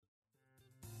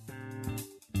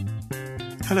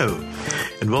Hello,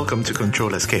 and welcome to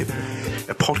Control Escape,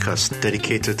 a podcast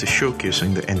dedicated to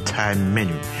showcasing the entire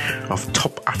menu of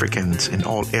top Africans in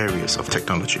all areas of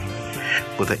technology,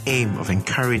 with the aim of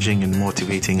encouraging and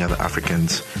motivating other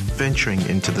Africans venturing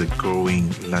into the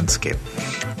growing landscape.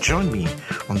 Join me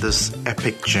on this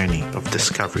epic journey of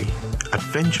discovery,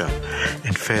 adventure,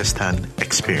 and first-hand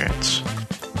experience.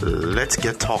 Let's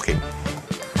get talking.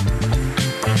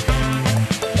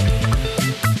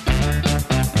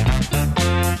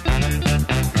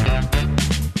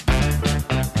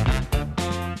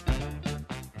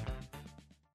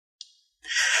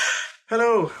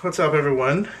 Hello, what's up,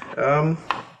 everyone?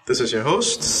 This is your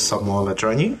host, Samuel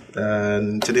Atranyi,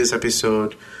 and today's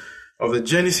episode of the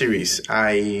Journey series,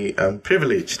 I am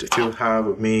privileged to have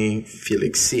with me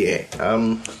Felix Sear.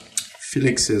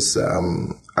 Felix is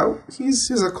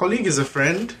he's a colleague, he's a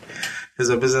friend, he's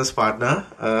a business partner.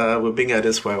 We've been at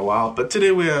this for a while, but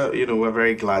today we're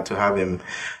very glad to have him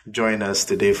join us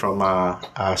today from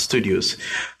our studios.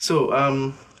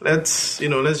 So let's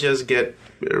just get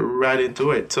right into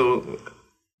it. So,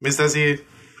 Mr. Z.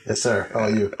 Yes, sir. How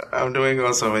are you? I'm doing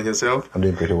awesome. And yourself? I'm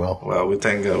doing pretty well. Well, we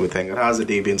thank God. How's the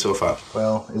day been so far?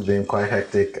 Well, it's been quite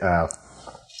hectic. A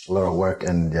lot of work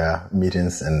and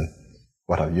meetings and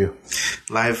what have you.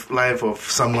 Life of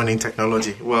someone in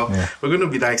technology. Well, We're going to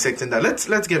be dissecting that.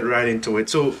 Let's get right into it.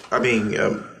 So,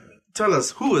 tell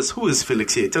us, who is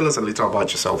Felix Sear? Tell us a little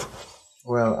about yourself.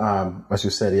 Well, as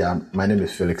you said, my name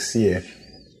is Felix Sear,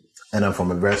 and I'm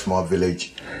from a very small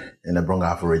village in the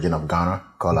Brong-Ahafo region of Ghana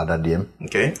called Adadiem.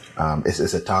 Okay.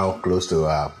 It's a town close to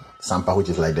Sampa, which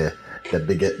is like the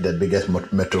biggest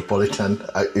metropolitan,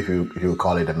 if you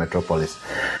call it a metropolis.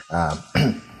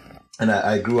 And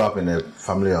I grew up in a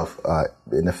family of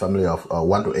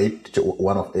 1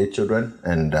 of 8 children,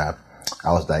 and I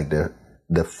was like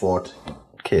the fourth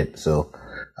kid. So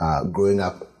growing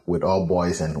up with all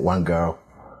boys and one girl,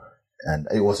 and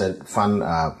it was a fun.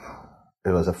 I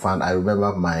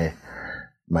remember my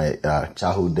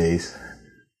childhood days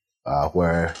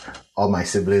where all my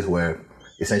siblings were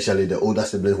essentially the older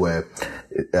siblings were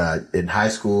in high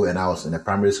school, and I was in a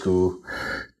primary school.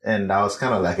 And I was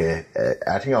kind of like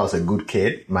I think I was a good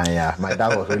kid. My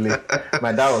dad was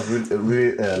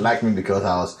really liked me because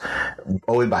I was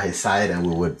always by his side, and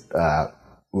he would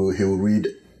read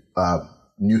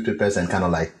newspapers and kind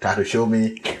of like try to show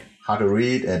me how to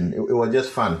read, and it was just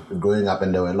fun growing up.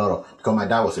 And there were a lot of, because my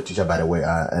dad was a teacher, by the way,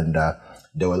 and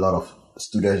there were a lot of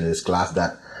students in his class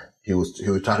that he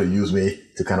would try to use me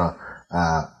to kind of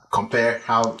compare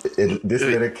how this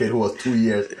little kid who was 2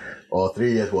 years or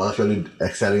 3 years was actually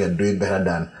excelling and doing better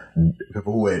than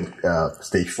people who were in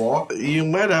stage 4. You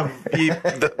might have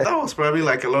that was probably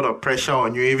like a lot of pressure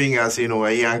on you, even as a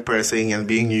young person, and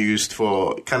being used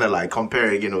for kind of like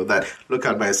comparing, that look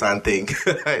at my son thing.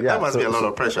 That must be a lot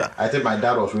of pressure. I think my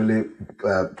dad was really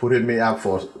putting me up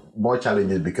for more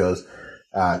challenges because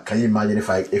can you imagine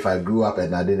if I grew up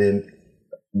and I didn't,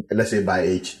 let's say by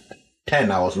age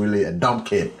 10 I was really a dumb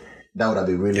kid. That would have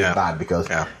been really bad because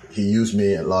he used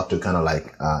me a lot to kind of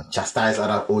like chastise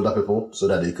other older people so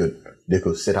that they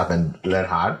could sit up and learn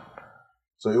hard.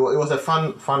 So it was a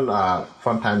fun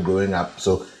time growing up.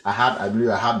 So I believe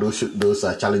I had those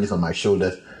challenges on my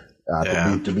shoulders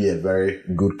to be a very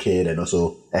good kid and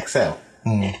also excel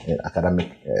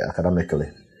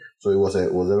academically. So it was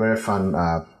a very fun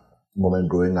moment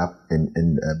growing up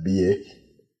in BA.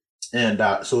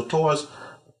 And so towards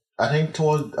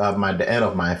the end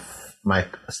of my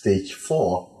stage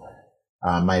 4,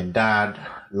 my dad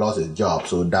lost his job,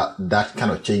 so that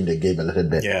kind of changed the game a little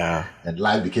bit. Yeah, and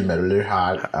life became really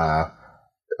hard.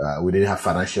 We didn't have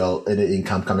any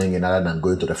income coming in other than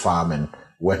going to the farm and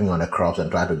working on the crops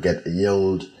and trying to get a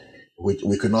yield, which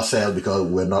we could not sell because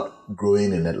we're not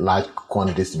growing in a large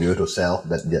quantities to be able to sell,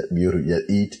 but be able to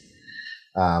eat.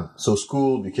 So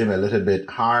school became a little bit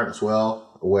hard as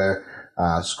well, where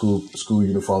school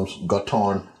uniforms got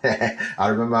torn. I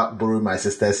remember borrowing my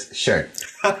sister's shirt.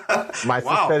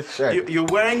 Sister's shirt. You're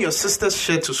wearing your sister's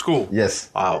shirt to school?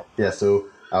 Yes. Wow. Yeah. So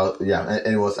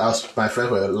my friends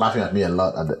were laughing at me a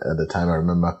lot at the time. I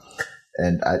remember,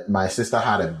 and my sister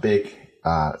had a big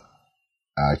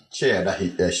chair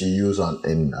that she used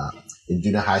in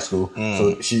junior high school.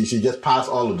 So she just passed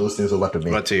all of those things over to me.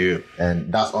 What to you?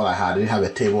 And that's all I had. I didn't have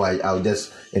a table. I would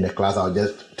just, in the class, I would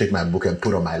just take my book and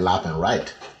put on my lap and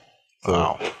write. So,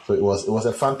 wow. So it was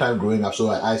a fun time growing up.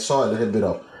 So I saw a little bit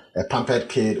of a pampered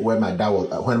kid when my dad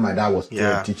was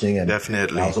teaching, and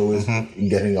definitely. I was always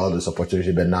getting all this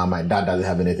opportunity. But now my dad doesn't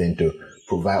have anything to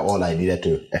provide all I needed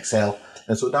to excel.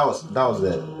 And so that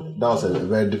was a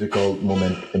very difficult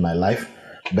moment in my life.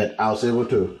 But I was able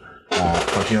to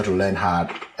continued to learn hard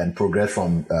and progress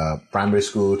from primary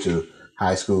school to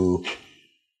high school.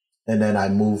 And then I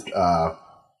moved,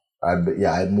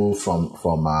 I moved from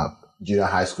junior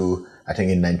high school, I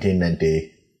think in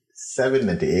 1997,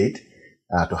 98,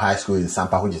 to high school in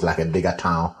Sampa, which is like a bigger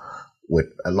town with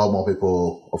a lot more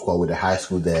people, of course, with the high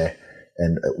school there,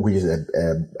 and which is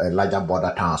a larger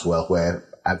border town as well, where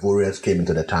Ivorians came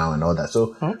into the town and all that.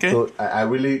 So I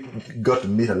really got to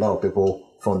meet a lot of people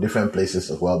from different places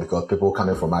as well, because people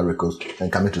coming from Ivory Coast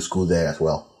and coming to school there as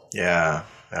well. Yeah.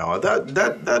 Now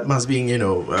that must be,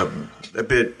 a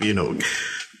bit,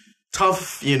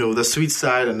 tough, the sweet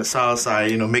side and the sour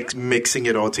side, mixing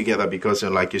it all together, because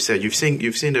like you said, you've seen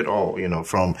it all,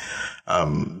 from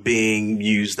being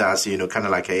used as, kind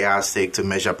of like a yardstick to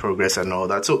measure progress and all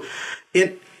that. So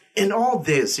in all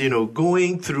this,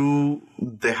 going through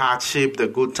the hardship, the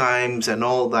good times and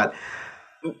all that,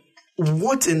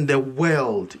 what in the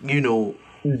world,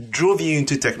 drove you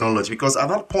into technology? Because at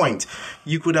that point,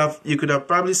 you could have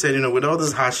probably said, with all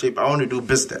this hardship, I want to do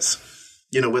business.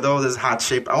 With all this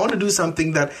hardship, I want to do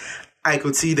something that I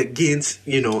could see the gains,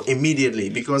 immediately.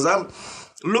 Because I'm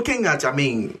looking at,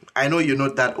 I know you're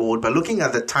not that old, but looking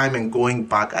at the time and going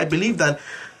back, I believe that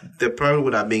there probably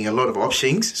would have been a lot of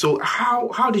options. So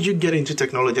how did you get into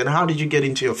technology, and how did you get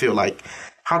into your field? Like,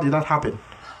 how did that happen?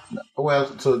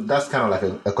 Well, so that's kind of like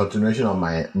a continuation of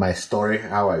my story,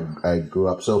 how I grew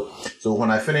up. So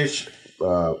when I finished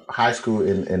high school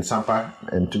in Sampa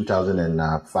in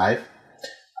 2005,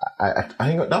 I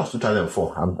think that was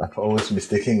 2004. I'm always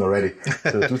mistaking already.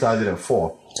 So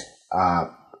 2004.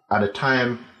 At the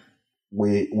time,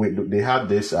 they had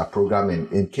this program in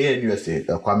KNUST,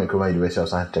 Kwame Nkrumah University of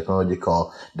Science and Technology,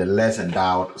 called the Less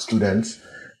Endowed Students.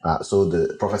 So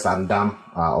the Professor Ndam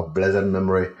of blessed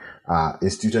memory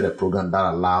instituted a program that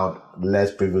allowed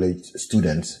less privileged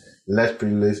students, less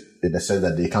privileged in the sense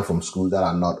that they come from schools that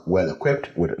are not well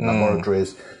equipped with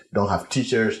laboratories, don't have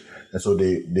teachers. And so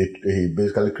he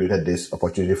basically created this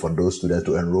opportunity for those students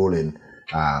to enroll in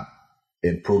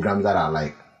programs that are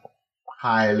like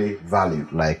highly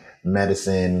valued, like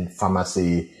medicine,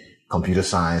 pharmacy, computer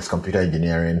science, computer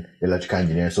engineering, electrical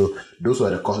engineering. So those were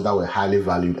the courses that were highly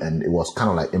valued, and it was kind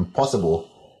of like impossible,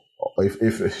 if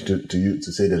to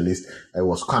say the least. It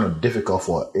was kind of difficult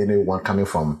for anyone coming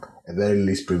from a very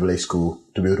least privileged school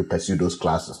to be able to pursue those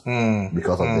classes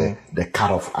because of the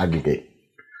cutoff aggregate.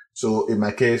 So in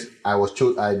my case, I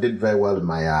did very well in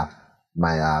my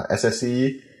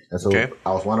SSCE, and so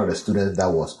I was one of the students that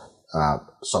was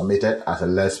submitted as a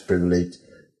less privileged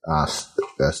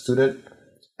student,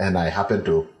 and I happened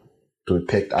to be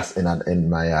picked as I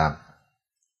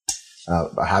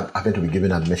happened to be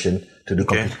given admission to do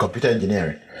computer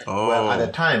engineering. Oh. Well, at the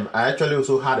time, I actually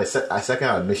also had a second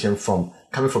admission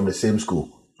coming from the same school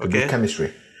to do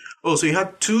chemistry. Oh, so you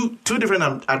had two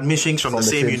different admissions from the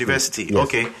same university. Yes.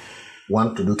 Okay.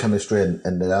 One to do chemistry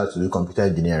and the other to do computer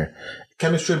engineering.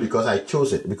 Chemistry because I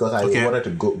chose it, because I wanted to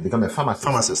become a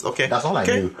pharmacist. Okay. That's all I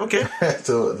knew. Okay.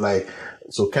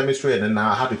 So chemistry, and then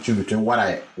now I had to choose between what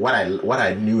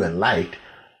I knew and liked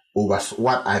over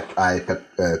what I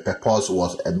proposed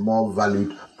was a more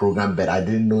valued program, but I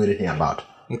didn't know anything about.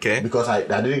 Okay. Because I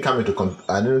didn't come into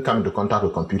contact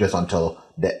with computers until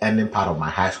the ending part of my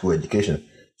high school education.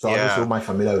 So I was so much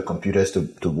familiar with computers to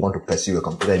want to pursue a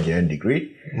computer engineering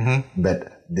degree. Mm-hmm.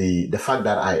 But the fact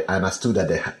that I understood that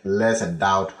the less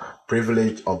endowed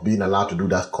privilege of being allowed to do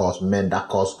that course meant that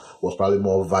course was probably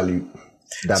more valued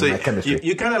than my chemistry.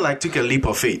 You kind of like took a leap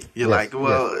of faith. You're like,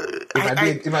 well,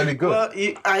 it might be good. Well,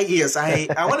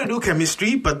 I want to do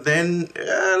chemistry, but then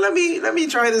let me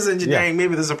try this engineering.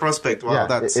 Maybe there's a prospect. Well,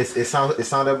 it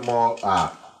sounded more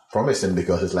promising,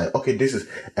 because it's like, okay, this is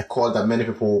a course that many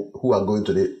people who are going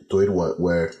to it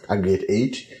were aggregate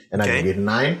 8 and aggregate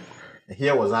 9. And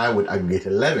here was I with aggregate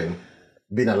 11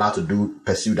 being allowed to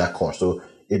pursue that course. So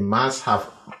it must have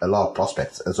a lot of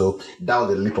prospects. And so that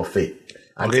was a leap of faith.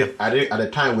 At the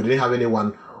time, we didn't have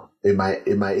anyone in my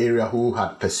area who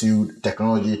had pursued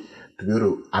technology to be able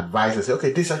to advise and say,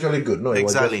 okay, this is actually good. No, it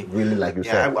was just really like you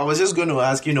said. I was just going to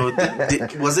ask,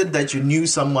 was it that you knew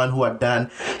someone who had done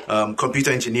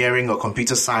computer engineering or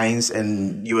computer science,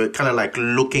 and you were kind of like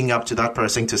looking up to that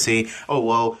person to say, oh,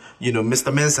 well,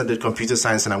 Mr. Mensah did computer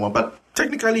science and I want, but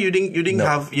technically you didn't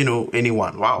have,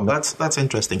 anyone. Wow, that's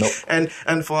interesting. No.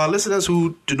 And for our listeners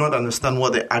who do not understand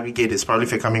what the aggregate is, probably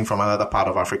if you're coming from another part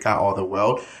of Africa or the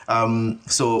world,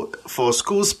 so for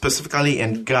schools specifically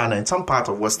in Ghana and some part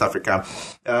of West Africa,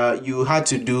 you had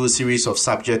to do a series of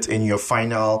subjects in your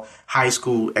final high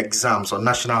school exams or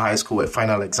national high school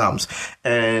final exams,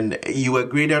 and you were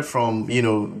graded from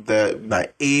the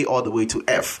A all the way to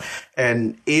F,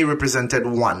 and A represented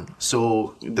 1.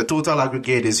 So the total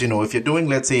aggregate is, if you're doing,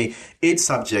 let's say, 8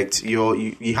 subjects,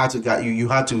 you had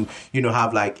to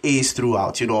have like A's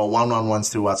throughout, or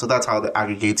 1-1-1s throughout. So that's how the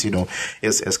aggregate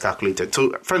is calculated.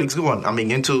 So Felix, go on. I mean,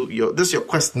 this is your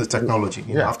quest in the technology.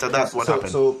 After that, what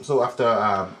happened? So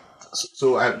after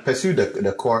so I pursued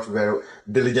the course very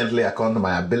diligently according to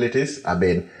my abilities.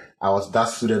 I was that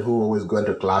student who always went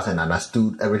to class and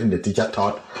understood everything the teacher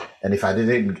taught. And if I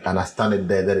didn't understand it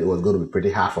there, then it was going to be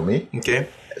pretty hard for me. Okay.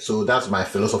 So that's my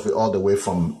philosophy all the way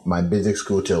from my basic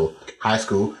school till high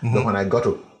school. But when I got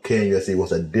to KNUST,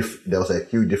 there was a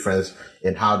huge difference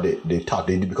in how they taught.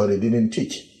 Because they didn't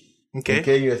teach. Okay. In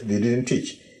KNUST, they didn't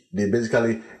teach. They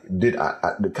basically did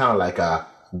they kind of like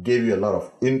gave you a lot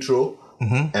of intro.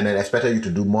 And then expected you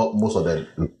to do most of the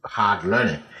hard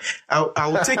learning. I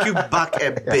will take you back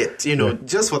a bit,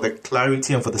 just for the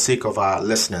clarity and for the sake of our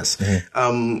listeners.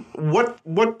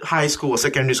 What high school or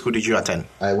secondary school did you attend?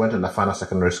 I went to Nafana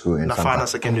Secondary School in Nafana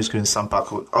Secondary School in Sampa.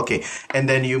 Okay. And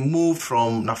then you moved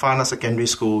from Nafana Secondary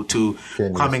School to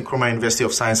Kwame Nkrumah University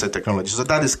of Science and Technology. So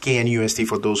that is KNUST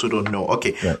for those who don't know.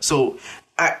 Okay. Yeah. So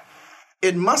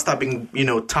it must have been,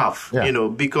 tough,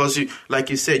 because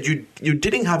like you said, you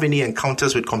didn't have any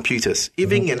encounters with computers.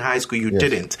 Even in high school, you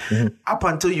didn't. Up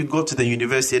until you got to the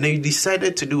university, and then you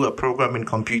decided to do a program in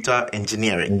computer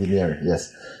engineering.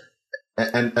 Yes.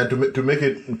 And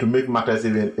to make matters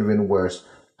even worse,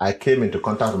 I came into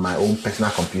contact with my own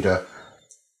personal computer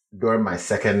during my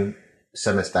second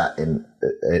semester in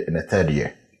the third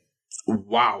year.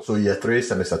 Wow. So year 3,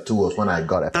 semester 2 was when I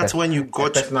got when you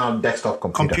got a personal desktop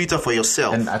computer for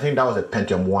yourself. And I think that was a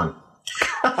Pentium 1.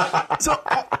 So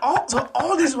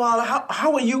all this while,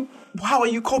 how are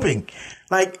you coping?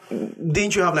 Like,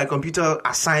 didn't you have like computer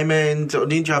assignments, or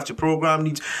didn't you have to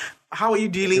program? How are you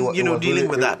dealing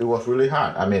with that? It was really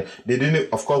hard. I mean, they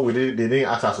didn't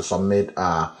ask us to submit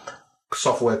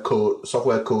software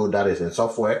code that is in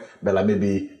software, but like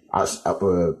maybe as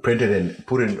printed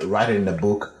and write it in the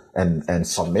book and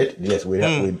submit. Yes, we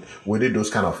did those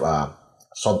kind of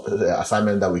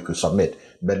assignments that we could submit,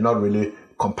 but not really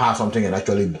compile something and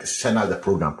actually send out the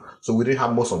program. So we didn't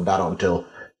have most of that until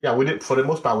we did. For the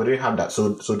most part, we didn't have that.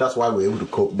 So that's why we were able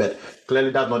to cope. But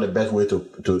clearly, that's not the best way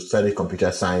to study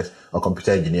computer science or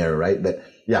computer engineering, right? But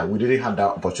we didn't have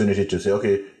that opportunity to say,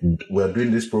 okay, we're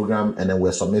doing this program and then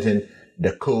we're submitting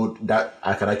the code that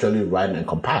I can actually write and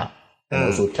compile. And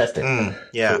also test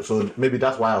it. So maybe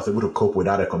that's why I was able to cope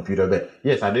without a computer. But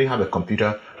yes, I didn't have a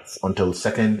computer until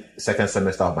second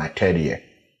semester of my third year.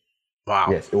 Wow.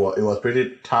 Yes, it was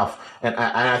pretty tough, and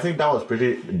I think that was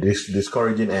pretty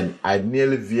discouraging. And I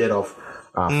nearly veered off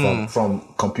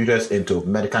from computers into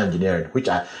medical engineering, which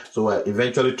I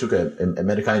eventually took a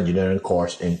medical engineering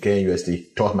course in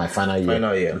KNUST towards my final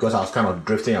year because I was kind of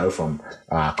drifting away from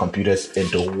computers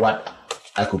into what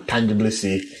I could tangibly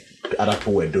see other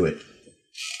people were doing.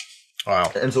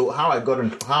 Wow. And so how I got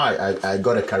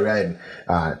a career in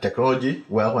technology,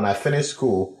 well, when I finished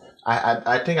school,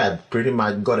 I think I pretty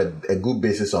much got a good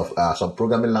basis of some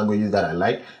programming languages that I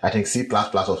like. I think C++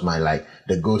 was my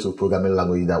the go-to programming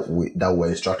language that we're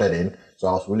instructed in. So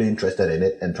I was really interested in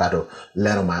it and try to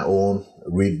learn on my own,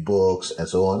 read books and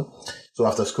so on. So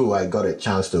after school, I got a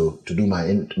chance to do my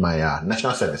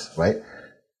national service, right?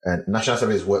 And national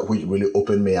service, which really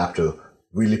opened me up to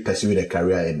really pursuing a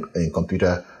career in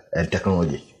computer and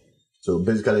technology. So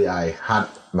basically, I had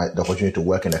the opportunity to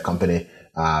work in a company,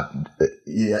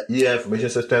 EA Information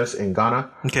Systems in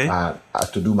Ghana,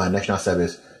 to do my national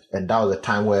service. And that was a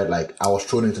time where I was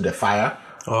thrown into the fire,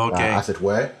 as it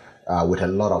were, with a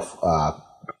lot of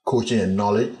coaching and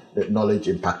knowledge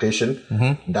impartation.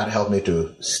 That helped me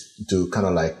to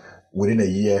kind of within a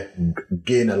year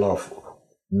gain a lot of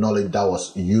knowledge that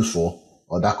was useful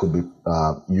or that could be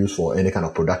used for any kind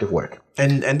of productive work.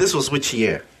 And this was which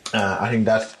year? I think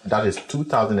that is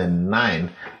 2009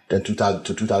 then to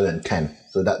 2010.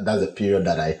 So that's a period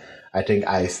that I think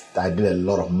I did a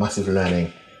lot of massive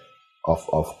learning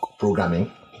of programming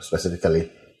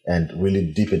specifically and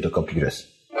really deep into computers.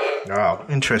 Wow,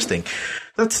 interesting.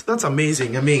 That's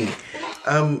amazing. I mean,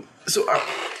 so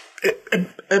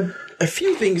a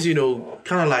few things,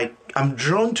 kind of I'm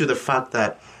drawn to the fact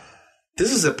that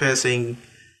this is a person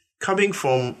coming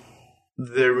from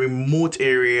the remote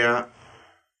area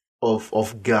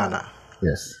of Ghana.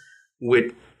 Yes.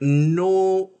 With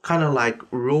no kind of like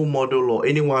role model or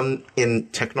anyone in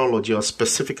technology or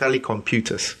specifically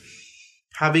computers.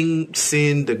 Having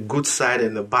seen the good side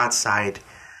and the bad side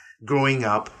growing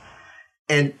up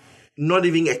and not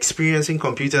even experiencing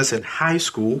computers in high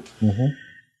school,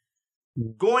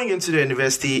 going into the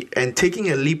university and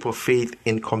taking a leap of faith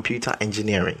in computer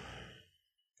engineering.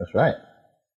 That's right.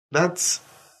 That's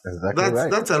exactly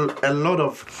right. That's a lot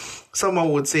of,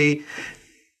 someone would say,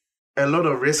 a lot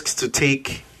of risks to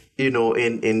take,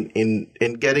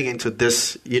 in getting into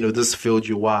this, this field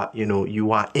you are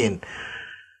in.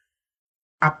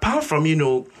 Apart from,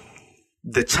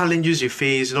 the challenges you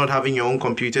face, not having your own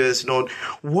computers,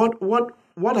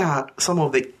 what are some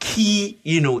of the key,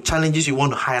 challenges you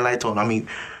want to highlight on? I mean,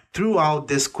 throughout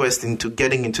this quest into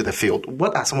getting into the field,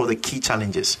 what are some of the key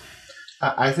challenges?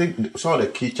 I think some of the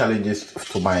key challenges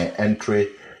to my entry,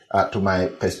 to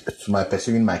my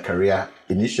pursuing my career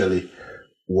initially,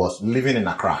 was living in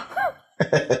Accra.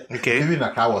 Okay. Living in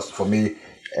Accra was for me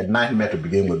a nightmare to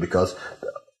begin with, because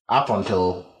up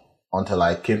until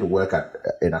I came to work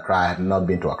in Accra, I had not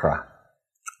been to Accra.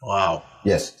 Wow.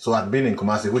 Yes, so I've been in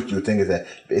Kumasi, which you think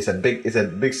is a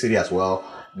big city as well,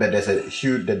 but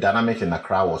the dynamic in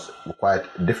Accra was quite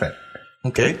different.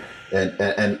 Okay.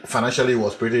 And financially it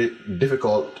was pretty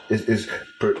difficult. It's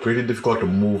pretty difficult to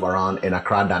move around in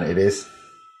Accra than it is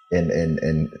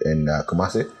in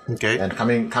Kumasi. Okay. And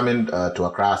coming to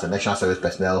Accra as a national service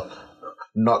personnel,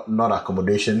 not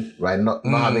accommodation, right? Not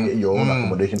having your own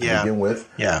accommodation to begin with.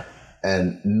 Yeah.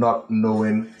 And not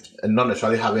knowing, and not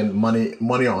necessarily having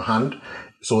money on hand.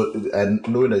 So, and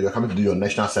knowing that you're coming to do your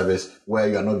national service where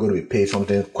you're not going to be paid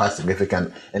something quite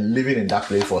significant, and living in that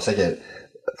place for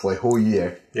a whole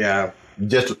year. Yeah.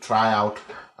 Just to try out,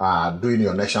 doing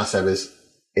your national service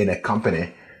in a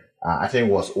company, I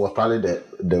think was probably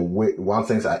the way, one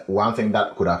thing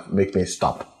that could have made me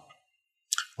stop.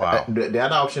 Wow. The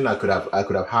other option I could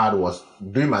have had was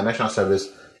doing my national service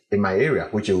in my area,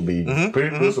 which will be pretty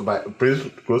close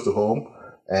to home,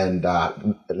 and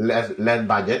less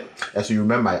budget. As you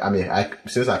remember,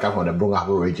 since I come from the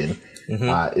Brong-Ahafo region,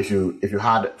 if you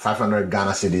had 500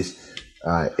 Ghana cedis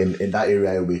in that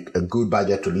area, it would be a good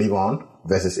budget to live on,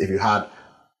 versus if you had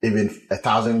even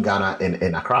 1,000 Ghana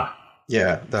in Accra.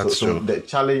 Yeah, that's true. So the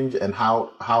challenge and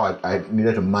how I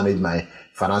needed to manage my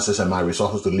finances and my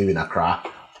resources to live in Accra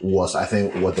was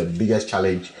the biggest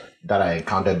challenge that I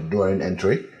encountered during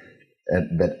entry.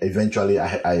 But eventually,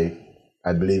 I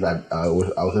believe I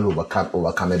was able to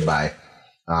overcome it by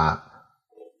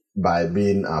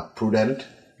being prudent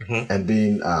and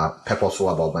being purposeful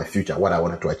about my future, what I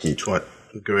wanted to achieve.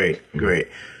 Great.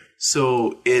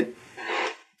 So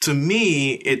to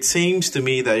me, it seems to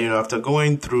me that, after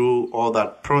going through all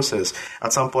that process,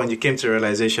 at some point you came to the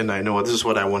realization, I know this is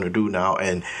what I want to do now,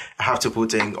 and I have to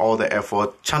put in all the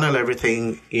effort, channel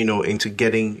everything, into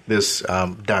getting this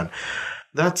done.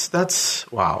 That's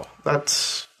wow.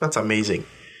 That's amazing.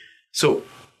 So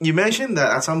you mentioned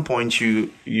that at some point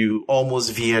you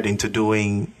almost veered into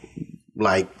doing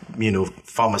like,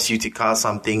 pharmaceutical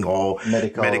something or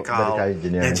medical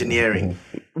engineering.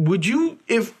 Would you,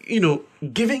 if,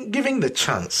 given the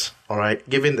chance, all right,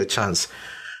 do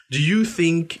you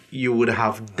think you would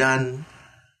have done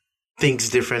things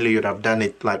differently? You'd have done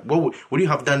it like, would you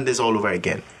have done this all over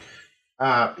again?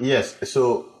 Yes.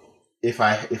 So if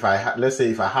I let's say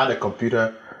if I had a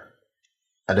computer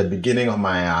at the beginning of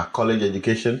my college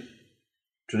education,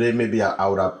 today maybe I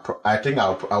would have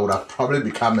probably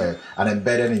become an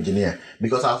embedded engineer,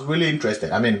 because I was really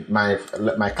interested. I mean, my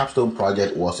capstone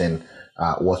project was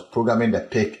programming the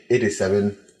PIC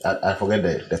 87. I forget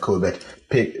the code, but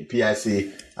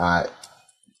PIC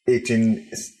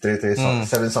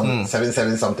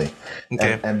 1877 something.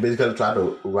 Okay. And basically try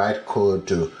to write code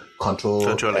to control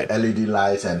it. LED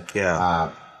lights and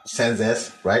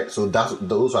sensors, right? So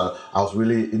I was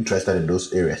really interested in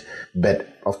those areas. But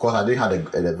of course, I didn't have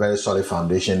a very solid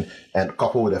foundation, and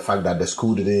coupled with the fact that the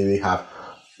school didn't even have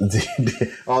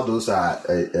all those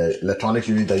electronics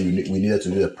units that we needed to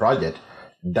do the project,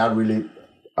 that really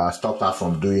stopped us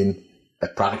from doing a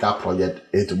practical project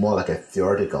into more like a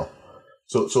theoretical.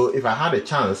 So if I had a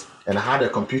chance and I had a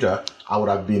computer, I would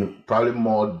have been probably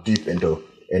more deep into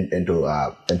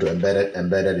embedded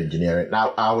engineering.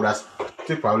 Now I would have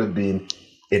still probably been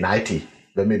in IT,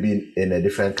 but maybe in a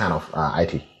different kind of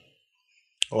IT.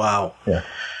 Wow. Yeah.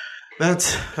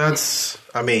 That's.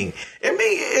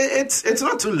 It's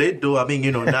not too late though.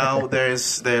 Now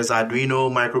there's Arduino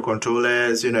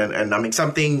microcontrollers, and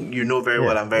something very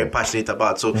well. I'm very passionate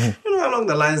about. So along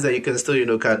the lines that you can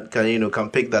still can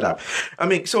pick that up.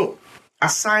 So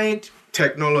aside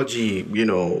technology,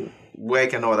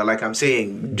 work and all that, like I'm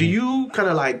saying, do you kind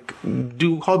of like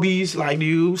do hobbies? Like, do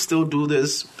you still do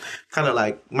this kind of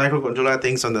like microcontroller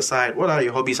things on the side? What are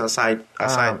your hobbies aside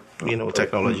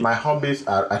technology? My hobbies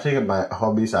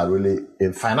are really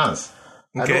in finance.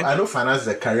 Okay. I know finance is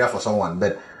a career for someone,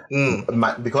 but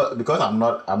because I'm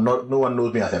not, no one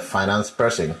knows me as a finance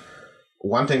person.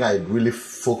 One thing I really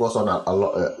focus on a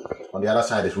lot on the other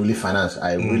side is really finance.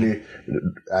 I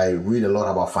read a lot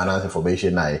about finance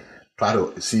information. I try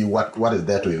to see what is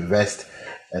there to invest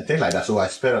and things like that. So I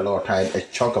spend a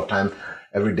chunk of time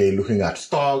every day looking at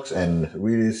stocks and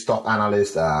reading stock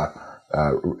analysts,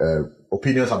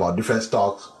 opinions about different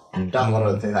stocks. That's one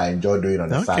of the things I enjoy doing on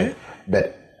the side.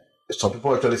 But some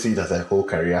people actually see it as a whole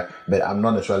career, but I'm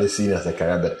not necessarily seeing it as a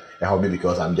career, but a hobby,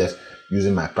 because I'm just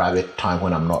using my private time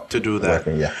when I'm not to do that.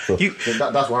 Working. Yeah. So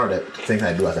that's one of the things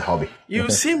I do as a hobby. You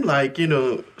seem like,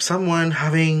 someone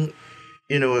having,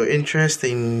 interest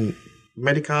in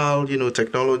medical,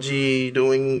 technology,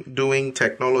 doing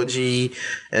technology,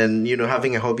 and,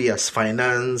 having a hobby as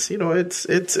finance.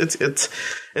 It's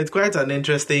quite an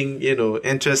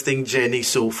interesting journey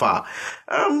so far.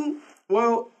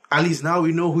 Well, at least now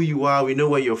we know who you are, we know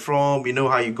where you're from, we know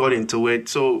how you got into it.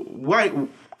 So why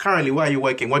are you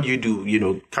working? What do you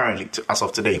do, currently, as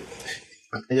of today?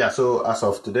 Yeah, so as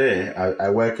of today, I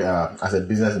work as a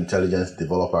business intelligence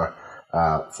developer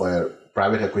for a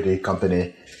private equity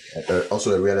company,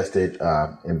 also a real estate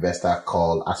investor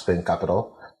called Aspen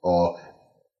Capital, or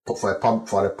for the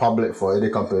public, for any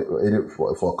company,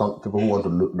 for people who want to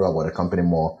know about the company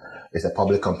more. It's a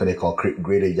public company called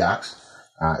Great Ajax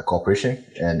Corporation,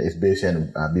 and it's based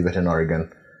in Beaverton,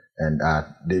 Oregon, and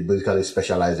they basically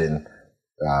specialize in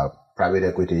private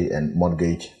equity and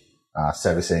mortgage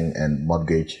servicing and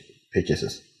mortgage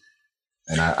purchases.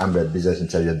 And I'm the business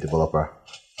intelligence developer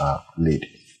lead.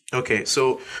 Okay,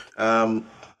 so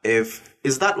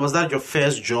was that your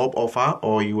first job offer,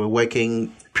 or you were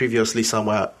working previously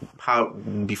somewhere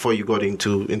before you got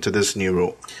into this new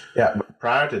role? Yeah,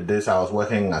 prior to this, I was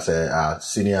working as a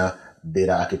senior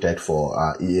data architect for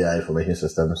EAI Information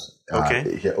Systems.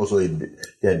 Okay. Here in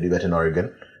Beaverton,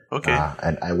 Oregon. Okay.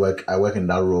 And I work in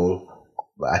that role,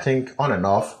 I think on and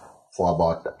off for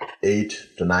about 8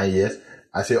 to 9 years.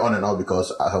 I say on and off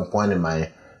because at some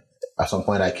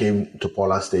point I came to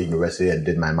Portland State University and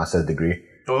did my master's degree.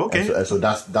 Oh, okay. And so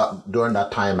that's during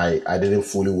that time I didn't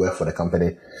fully work for the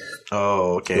company.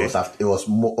 Oh, okay. It was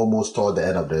almost toward the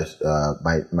end of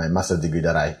my master's degree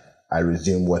that I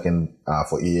resumed working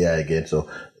for EAI again. So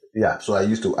yeah, so I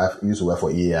used to work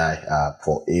for EAI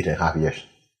for 8.5 years.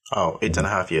 Oh,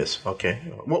 8.5 years. Okay.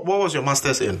 What was your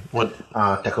master's in? What?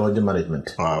 Technology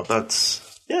management. Wow, that's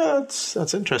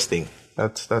interesting.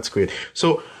 That's great.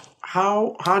 So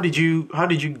how did you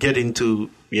get into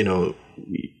your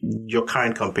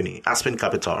current company, Aspen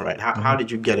Capital, right? How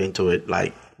did you get into it?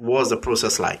 Like, what was the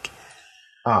process like?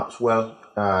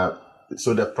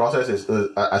 So the process is,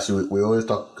 as we always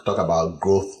talk about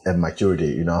growth and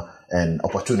maturity, and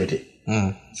opportunity.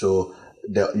 So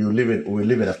we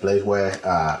live in a place where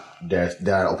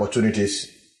there are opportunities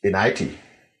in IT,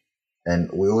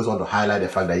 and we always want to highlight the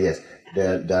fact that yes,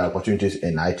 there are opportunities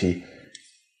in IT,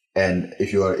 and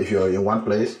if you're in one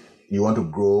place, you want to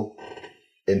grow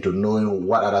into knowing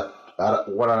what other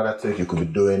things you could be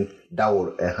doing that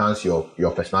will enhance your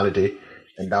personality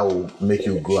and that will make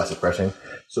you grow as a person.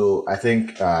 So I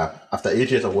think after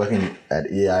 8 years of working at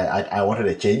EAI, I wanted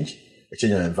a change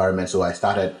of environment. So I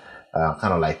started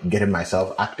kind of like getting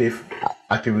myself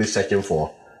actively searching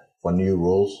for new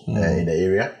roles in the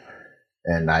area.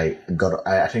 And I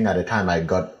think at the time I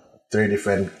got 3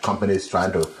 different companies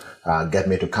trying to get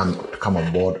me to come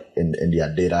on board in their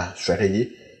data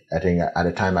strategy. I think at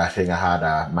the time I had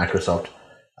Microsoft.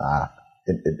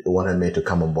 It wanted me to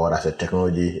come on board as a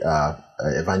technology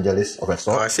evangelist of a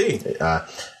sort. Oh, I see.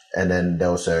 And then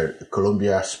there was a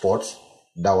Columbia Sports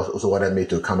that was also wanted me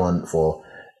to come on for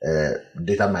a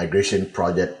data migration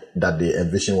project that the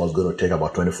envision was going to take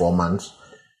about 24 months.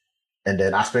 And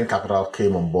then Aspen Capital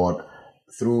came on board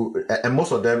through, and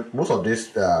most of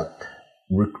these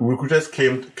recruiters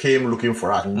came looking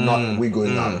for us, not we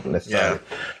going out necessarily.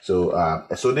 Yeah.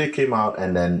 So they came out,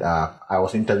 and then I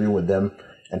was interviewing with them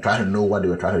and trying to know what they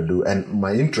were trying to do. And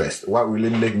my interest, what really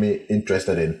made me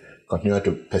interested in continuing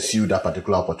to pursue that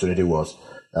particular opportunity was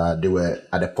they were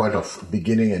at the point of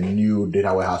beginning a new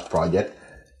data warehouse project.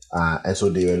 And so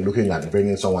they were looking at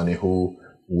bringing someone in who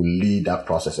will lead that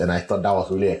process. And I thought that was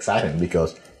really exciting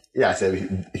because, it's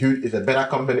a better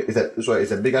company.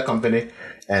 It's a bigger company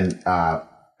and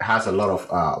has a lot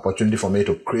of opportunity for me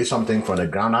to create something from the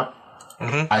ground up.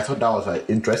 Mm-hmm. I thought that was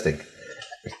interesting.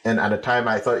 And at the time,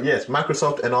 I thought, yes,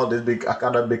 Microsoft and all these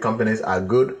other big companies are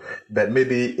good, but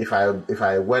maybe if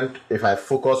I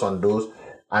focus on those,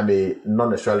 I may not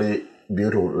necessarily be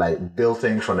able to like build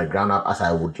things from the ground up as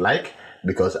I would like,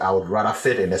 because I would rather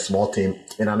fit in a small team,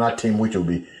 in another team, which will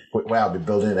be where I'll be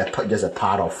building just a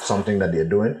part of something that they're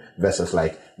doing versus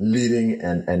like leading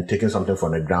and taking something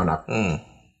from the ground up.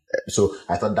 So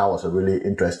I thought that was a really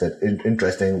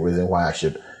interesting reason why I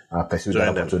should pursue that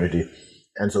opportunity.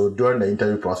 And so during the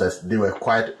interview process, they were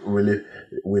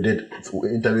we did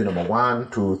interview number 1,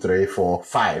 2, 3, 4,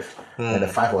 5. And the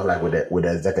 5 was like with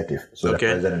the executive. So the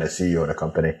president and the CEO of the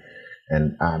company.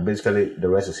 And basically the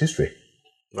rest is history.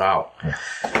 Wow. Yeah.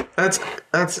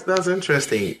 That's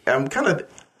interesting. I'm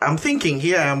thinking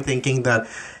that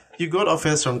you got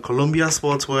offers from Columbia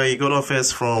Sportswear, you got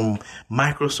offers from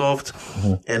Microsoft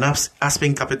and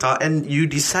Aspen Capital, and you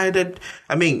decided,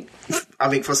 I mean,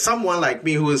 for someone like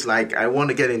me who is like, I want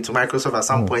to get into Microsoft at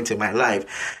some point in my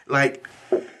life, like,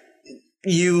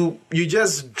 you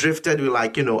just drifted with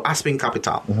like, Aspen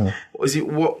Capital.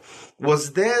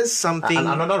 Was there something?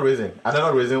 Another reason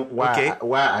why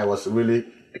I was really,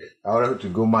 I wanted to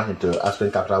go much into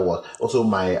Aspen Capital was also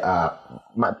my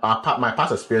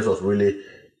past experience was really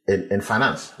in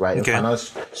finance, right? In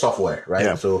finance software, right?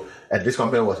 Yeah. So, and this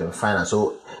company was in finance.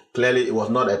 So clearly it was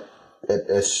not a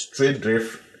straight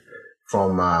drift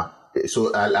from,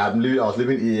 so I was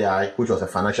leaving EAI, which was a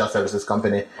financial services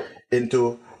company,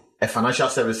 into a financial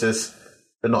services,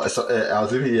 I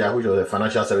was leaving EAI, which was a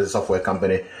financial services software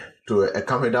company, to a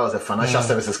company that was a financial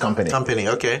services company.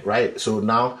 Okay. Right. So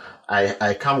now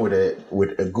I come with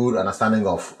a good understanding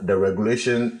of the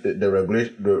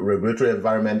regulatory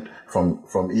environment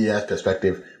from EA's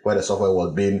perspective, where the software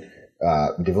was being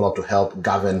developed to help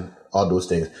govern all those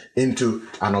things, into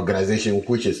an organization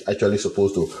which is actually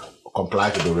supposed to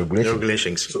comply to the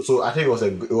regulations. So I think it was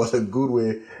a good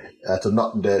way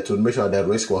to make sure that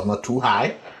risk was not too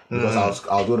high, because I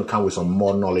was going to come with some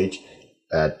more knowledge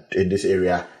in this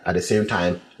area at the same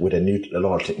time with a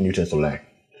lot of new things to learn.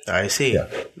 I see. Yeah.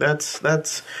 That's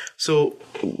so.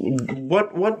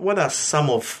 What are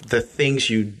some of the things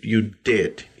you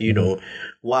did?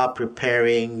 While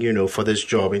preparing, for this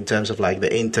job in terms of like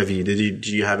the interview. Did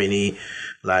you have any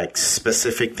like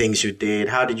specific things you did?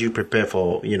 How did you prepare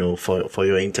for for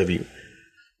your interview?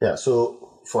 Yeah. So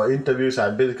for interviews, I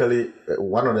basically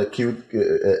one of the key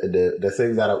the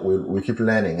things that we keep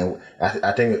learning, and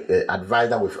I think advice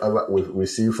that we've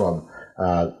received from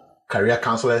career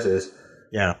counselors is,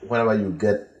 whenever you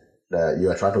get you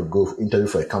are trying to go interview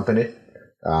for a company,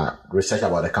 research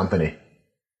about the company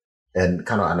and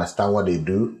kind of understand what they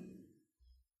do.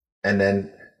 And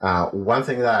then one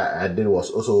thing that I did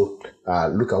was also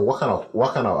look at what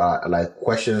kind of like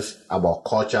questions about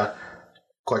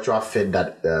cultural fit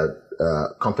that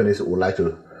companies would like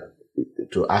to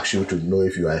ask you to know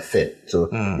if you are a fit. So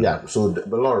so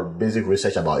a lot of basic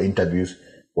research about interviews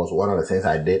was one of the things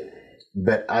I did.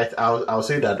 But I'll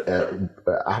say that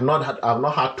I've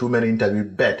not had too many interviews,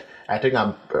 but I think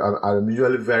I'm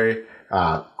usually very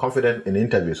confident in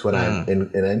interviews. When I'm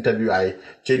in an interview, I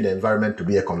change the environment to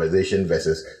be a conversation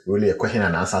versus really a question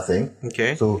and answer thing.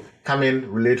 Okay. So come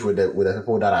in, relate with the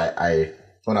people that I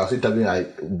when I was interviewing, I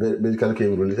basically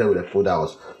came related with the people that I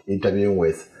was interviewing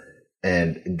with,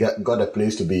 and got a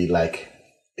place to be like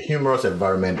a humorous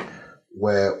environment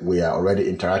where we are already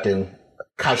interacting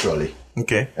casually.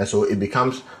 Okay. And so it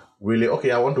becomes really,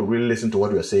 I want to really listen to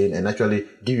what you're saying and actually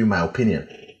give you my opinion.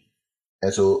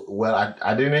 And so,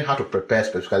 I didn't have to prepare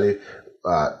specifically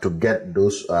to get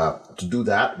those, to do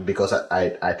that, because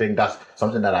I think that's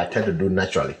something that I tend to do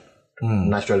naturally.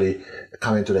 Naturally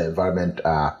come into the environment,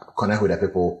 connect with the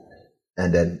people,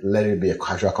 and then let it be a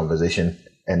casual conversation,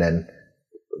 and then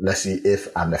let's see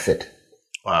if I'm a fit.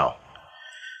 Wow.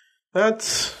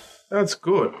 That's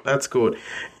good. That's good.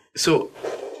 So,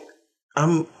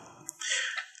 how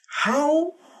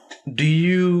do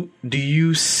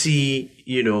you see,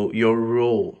 your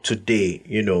role today?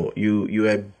 You're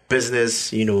a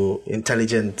business,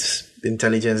 intelligence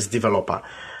developer.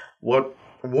 What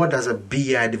does a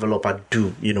BI developer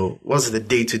do? What's the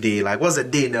day to day? Like, what's the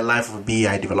day in the life of a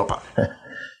BI developer?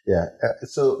 Yeah.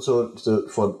 So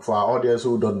for our audience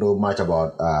who don't know much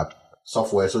about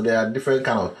software, so there are different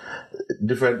when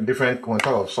we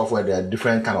talk about software, there are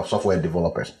different kind of software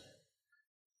developers.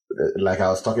 Like I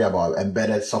was talking about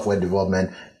embedded software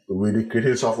development, really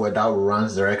creating software that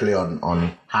runs directly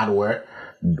on hardware.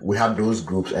 We have those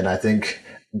groups, and I think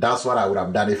that's what I would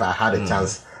have done if I had a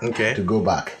chance to go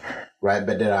back, right?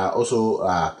 But there are also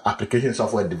application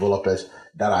software developers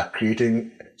that are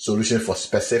creating solutions for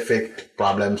specific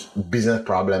problems, business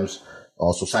problems,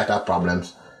 or societal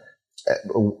problems.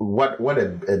 what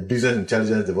a business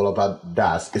intelligence developer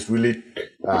does is really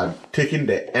taking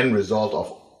the end result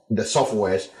of the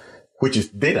softwares, which is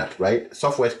data, right?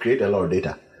 Softwares create a lot of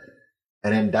data.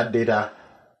 And then that data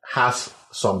has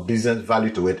some business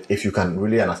value to it if you can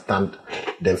really understand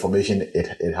the information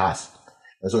it has.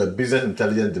 And so a business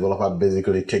intelligence developer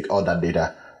basically take all that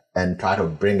data and try to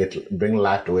bring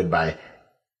life to it by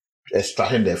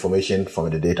extracting the information from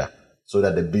the data so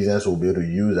that the business will be able to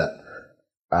use that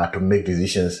to make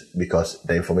decisions because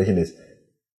the information is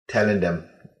telling them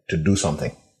to do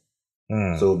something.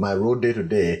 So my role day to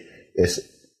day is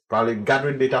probably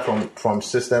gathering data from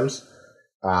systems,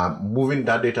 moving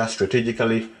that data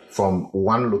strategically from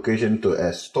one location to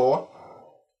a store,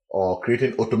 or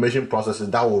creating automation processes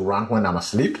that will run when I'm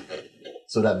asleep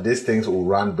so that these things will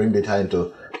run, bring data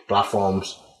into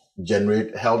platforms,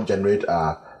 help generate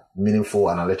meaningful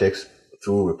analytics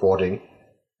through reporting,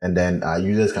 and then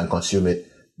users can consume it,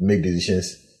 make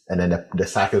decisions, and then the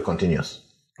cycle continues.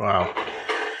 Wow.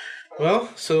 Well,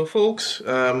 so folks,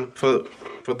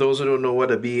 for those who don't know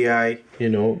what a BI,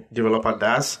 developer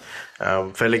does,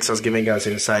 Felix has given us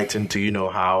insight into,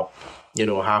 how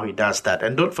he does that.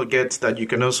 And don't forget that you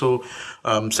can also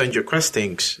send your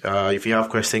questions. If you have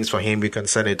questions for him, you can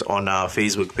send it on our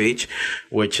Facebook page,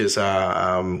 which is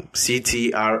CTRL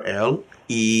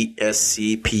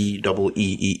ESCPEEE.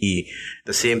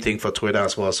 The same thing for Twitter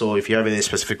as well. So if you have any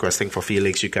specific question for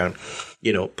Felix, you can,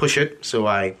 push it. So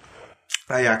I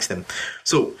asked him.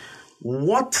 So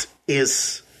what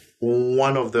is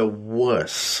one of the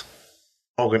worst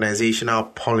organizational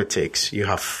politics you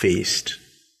have faced,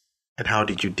 and how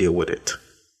did you deal with it?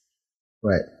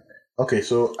 Right. Okay,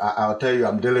 so I'll tell you,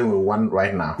 I'm dealing with one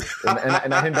right now,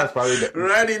 and I think that's probably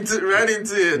right into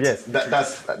it. Yes,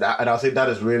 that's and I'll say that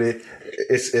is really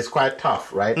it's quite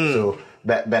tough, right? So,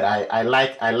 but I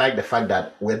like the fact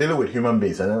that we're dealing with human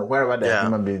beings, and wherever there are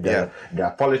human beings, there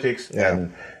are politics,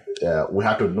 and we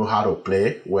have to know how to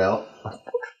play well.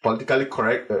 Politically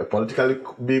correct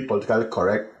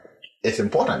is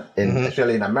important,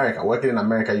 especially in America. Working in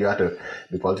America, you have to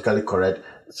be politically correct.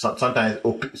 Sometimes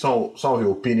some of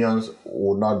your opinions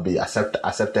will not be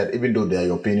accepted, even though they are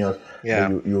your opinions. Yeah.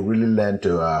 You really learn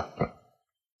to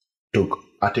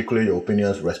articulate your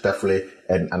opinions respectfully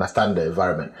and understand the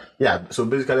environment. Yeah. So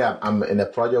basically, I'm in a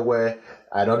project where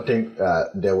I don't think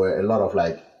there were a lot of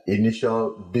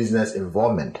initial business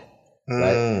involvement.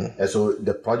 Right, and so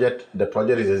the project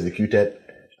is executed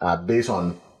based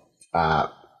on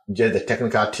just the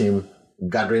technical team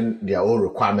gathering their own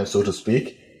requirements, so to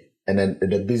speak, and then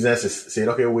the business is saying,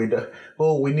 okay, we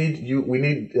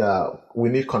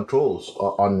need controls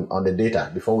on the data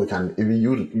before we can even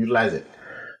utilize it.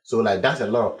 So that's a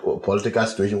lot of political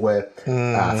situation where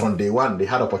from day one they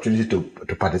had opportunity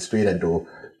to participate and to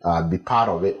be part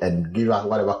of it and give us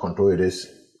whatever control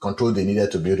they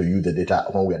needed to be able to use the data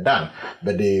when we are done.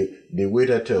 But they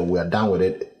waited till we are done with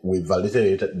it. We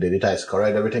validated the data is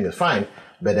correct, everything is fine.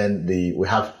 But then we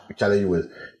have a challenge with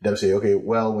them saying, okay,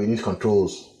 well, we need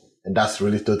controls. And that's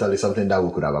really totally something that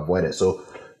we could have avoided. So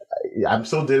I'm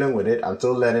still dealing with it. I'm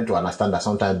still learning to understand that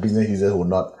sometimes business users will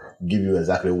not give you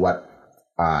exactly what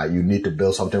you need to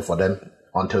build something for them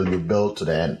until you build to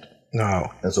the end.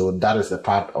 No. And so that is the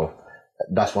part of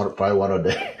that's probably one of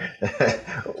the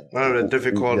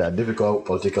difficult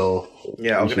political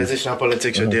organizational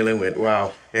politics you're dealing with.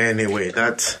 Wow. Anyway,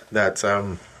 that's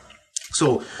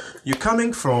so you're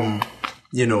coming from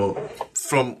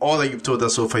from all that you've told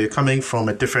us so far, you're coming from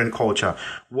a different culture.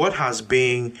 What has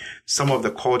been some of the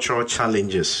cultural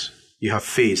challenges you have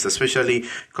faced, especially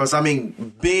because,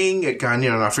 being a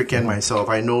Ghanaian and African myself,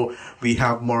 I know we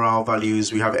have moral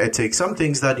values, we have ethics, some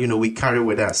things that, we carry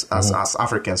with us as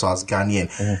Africans or as Ghanaian.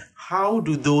 How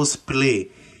do those play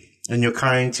in your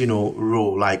current,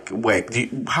 role, like work?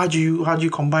 How do you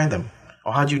combine them,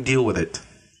 or how do you deal with it?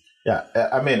 Yeah,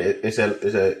 it's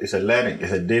a learning.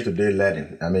 It's a day-to-day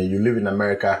learning. You live in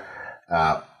America.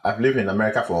 I've lived in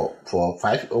America for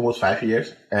almost 5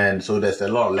 years, and so there's a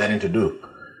lot of learning to do.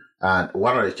 And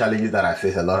one of the challenges that I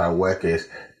face a lot at work is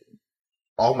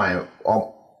all my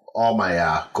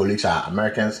colleagues are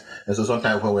Americans, and so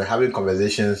sometimes when we're having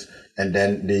conversations, and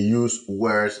then they use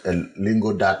words and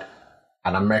lingo that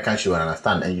an American should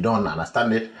understand, and you don't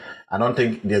understand it, I don't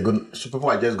think they're going. So people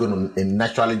are just going to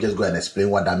naturally just go and explain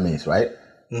what that means, right?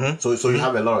 Mm-hmm. So you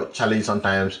have a lot of challenge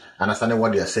sometimes understanding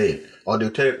what they're saying, or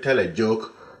they'll tell a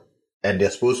joke, and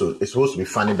it's supposed to be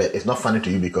funny, but it's not funny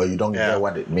to you because you don't get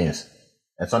what it means.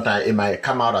 And sometimes it might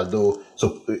come out as though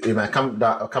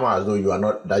you are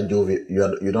not that jovial.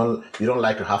 You don't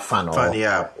like to have fun,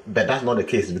 but that's not the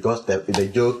case because the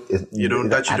joke is you don't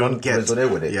get resonate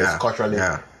with it. Yeah. It's culturally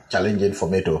challenging for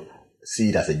me to see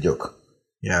it as a joke.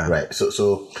 Yeah. Right.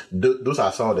 So those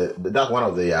are some of that's one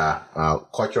of the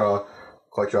cultural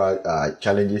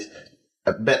challenges.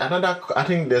 But I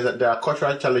think there are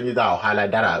cultural challenges that I'll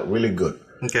highlight that are really good.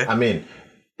 Okay. I mean,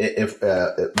 if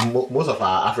most of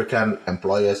our African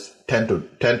employers tend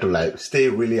to like stay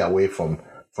really away from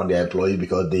their employees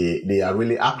because they are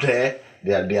really up there.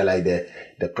 They are like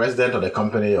the president of the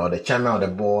company or the chairman of the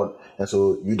board, and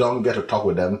so you don't get to talk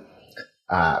with them.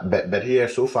 But here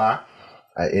so far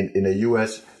in the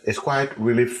US, it's quite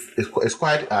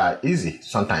easy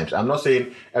sometimes. I'm not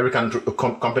saying every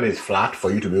company is flat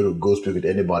for you to be able to go speak with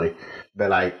anybody, but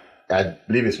like I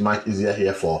believe it's much easier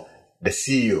here for the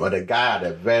CEO or the guy at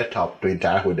the very top to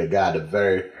interact with the guy at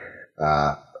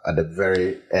the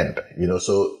very end.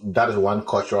 So that is one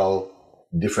cultural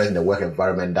difference in the work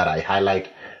environment that I highlight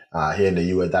here in the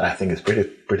US that I think is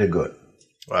pretty good.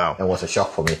 Wow. And was a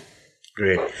shock for me.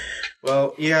 Great.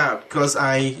 Well, yeah, because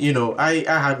I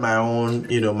had my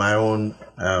own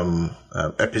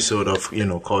episode of,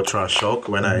 cultural shock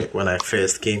when I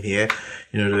first came here.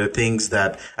 The things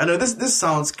that I know this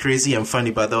sounds crazy and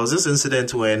funny, but there was this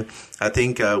incident when I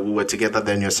think we were together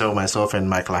then, myself and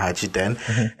Michael Haji then,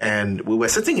 and we were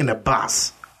sitting in a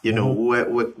bus.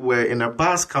 We're in a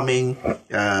bus coming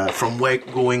from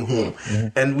work going home,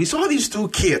 and we saw these two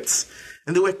kids.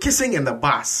 And they were kissing in the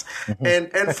bus.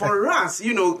 And for us,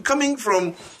 coming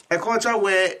from a culture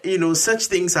where, such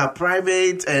things are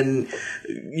private and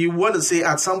you want to say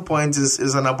at some point is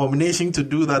an abomination to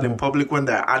do that in public when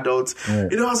they're adults.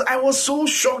 I was so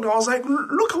shocked. I was like,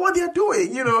 look at what they're doing.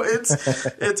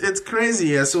 It's crazy.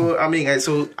 Yeah. So,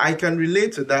 I can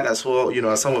relate to that as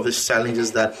well, some of these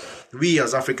challenges that we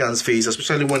as Africans face,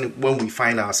 especially when we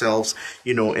find ourselves,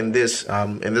 in this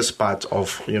part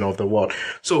of, of the world.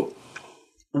 So,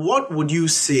 what would you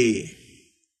say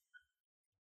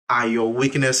are your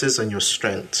weaknesses and your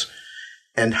strengths?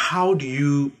 And how do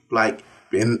you,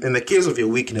 in the case of your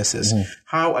weaknesses,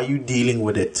 how are you dealing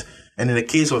with it? And in the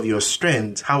case of your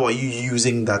strength, how are you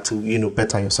using that to,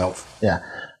 better yourself? Yeah.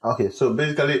 Okay. So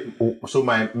basically,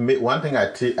 my one thing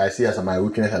I see as my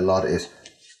weakness a lot is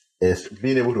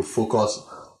being able to focus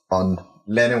on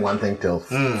learning one thing till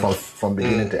from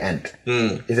beginning to end.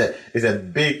 It's a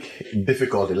big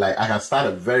difficulty. Like I can start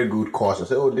a very good course and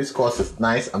say, oh, this course is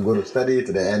nice. I'm going to study it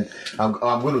to the end. I'm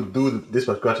going to do this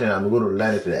particular thing. I'm going to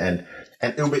learn it to the end.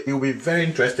 And it'll be very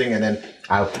interesting. And then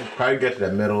I'll probably get to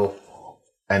the middle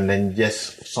and then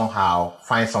just somehow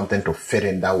find something to fit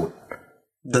in that would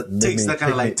takes that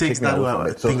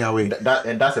thing away.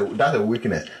 That's a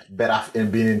weakness. But I've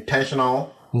been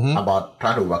intentional about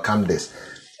trying to overcome this.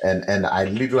 And I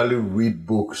literally read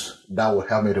books that will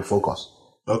help me to focus.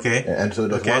 Okay. And so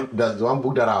there's one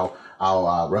book that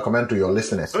I'll recommend to your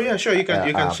listeners. Oh yeah, sure. You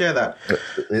can share that.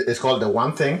 It's called The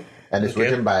One Thing, and it's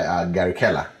written by Gary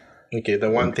Keller. Okay, The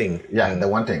One Thing. Yeah, The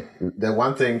One Thing. The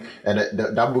One Thing, and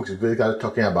that book is basically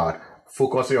talking about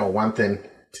focusing on one thing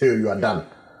till you are done.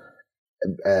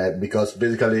 Because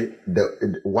basically,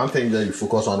 the one thing that you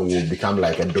focus on will become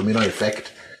like a domino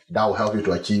effect that will help you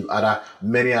to achieve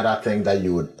many other things that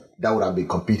would have been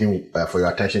competing for your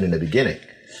attention in the beginning.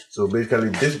 So basically,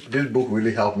 this book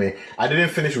really helped me. I didn't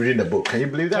finish reading the book. Can you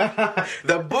believe that?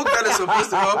 The book that is supposed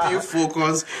to help you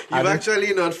focus, you've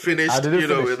actually not finished,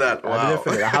 with that. Wow. I didn't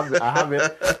finish. I have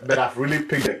it, but I've really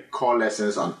picked the core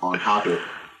lessons on how to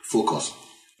focus.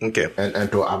 Okay.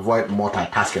 And to avoid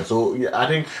multitasking. So yeah, I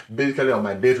think basically on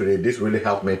my day-to-day, this really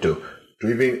helped me to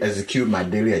even execute my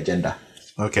daily agenda.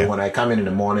 Okay. So when I come in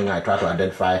the morning, I try to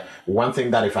identify one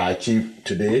thing that if I achieve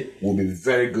today will be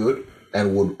very good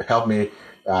and would help me,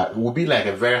 will be like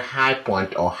a very high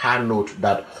point or high note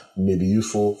that may be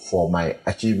useful for my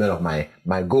achievement of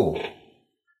my goal.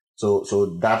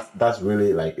 So that's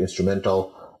really like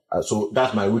instrumental. So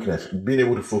that's my weakness, being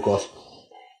able to focus,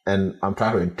 and I'm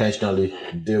trying to intentionally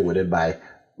deal with it by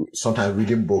sometimes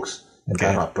reading books and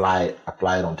trying to apply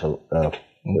it until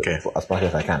for as much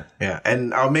as I can. Yeah,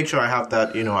 and I'll make sure I have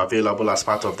that available as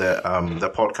part of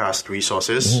the podcast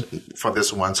resources for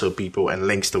this one, so people, and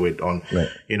links to it on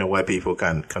where people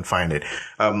can find it.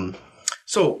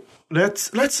 So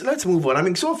let's move on. I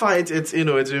mean, so far it's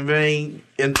been very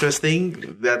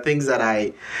interesting. There are things that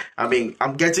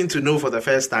I'm getting to know for the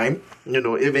first time.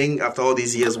 Even after all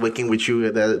these years working with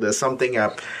you, there's something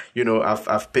I've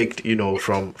picked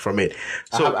from it.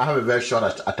 So I have a very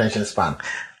short attention span.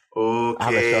 Okay.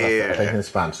 I have a short attention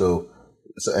span. So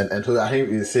I think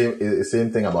it's the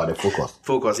same thing about the focus.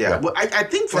 Focus, yeah. But I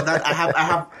think for that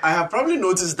I have probably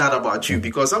noticed that about you,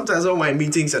 because sometimes all my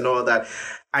meetings and all that,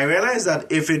 I realized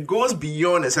that if it goes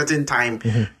beyond a certain time,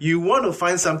 you want to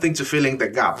find something to fill in the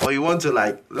gap, or you want to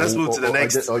let's move to the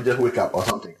next. Or just wake up or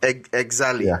something.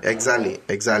 Exactly.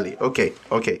 Okay.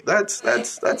 That's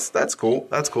cool.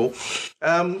 That's cool.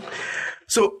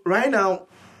 So right now,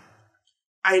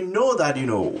 I know that,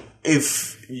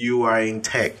 if you are in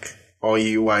tech or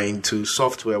you are into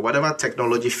software, whatever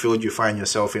technology field you find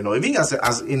yourself in, or even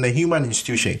as in a human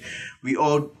institution, we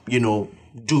all,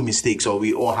 do mistakes, or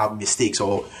we all have mistakes,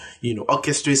 or,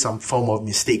 orchestrate some form of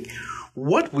mistake.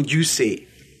 What would you say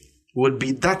would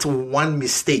be that one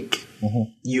mistake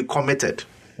you committed?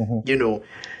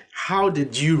 How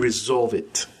did you resolve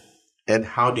it? And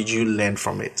how did you learn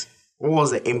from it? What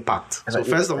was the impact? So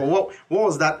first of all, what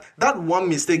was that one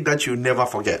mistake that you never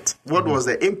forget? What was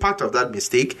the impact of that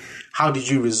mistake? How did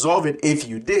you resolve it if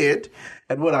you did?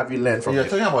 And what have you learned from it? You're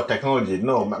talking about technology.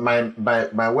 No,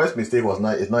 my worst mistake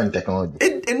it's not in technology.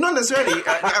 It not necessarily.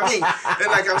 I mean,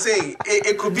 like I'm saying,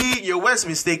 it could be your worst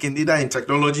mistake in either in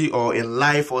technology or in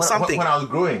life or something. When I was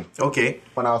growing. Okay.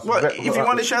 If you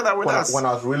want to share that with us. When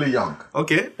I was really young.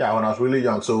 Okay. Yeah, when I was really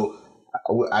young. So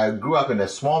I grew up in a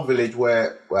small village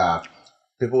where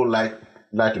people like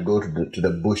to go to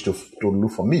the bush to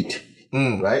look for meat,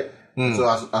 right? So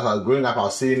as I was growing up, I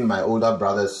was seeing my older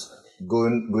brothers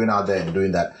going out there and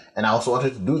doing that, and I also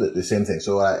wanted to do the same thing.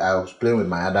 So I was playing with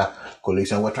my other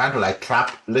colleagues, and we're trying to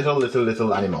trap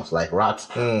little animals like rats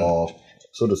or,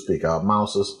 so to speak,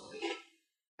 mouses.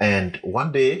 And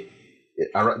one day,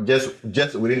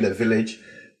 just within the village,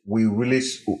 we really,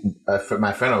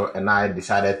 my friend and I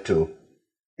decided to,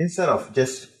 instead of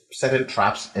just setting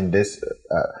traps in this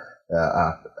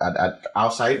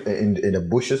outside in the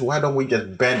bushes, why don't we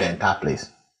just burn the entire place?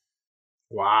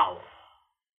 Wow.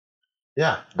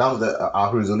 Yeah, that was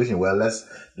our resolution. Well, let's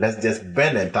just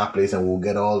burn the entire place, and we'll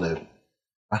get all the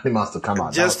animals to come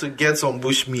out. Just to get some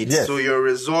bush meat. Yes. So your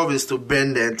resolve is to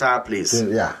burn the entire place.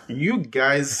 Yeah. You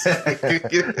guys. and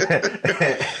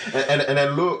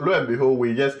then lo and behold,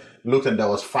 we just looked and there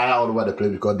was fire all over the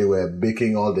place because they were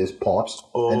baking all these pots,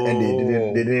 and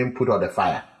they didn't put out the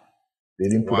fire. They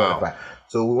didn't put out the fire.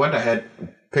 So we went ahead,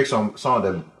 picked some of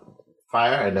the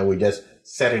fire, and then we just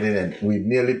set it in, and we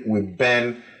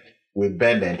burned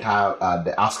the entire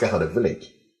the outskirts of the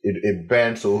village. It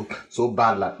burned so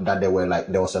bad that there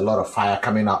was a lot of fire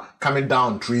coming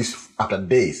down trees after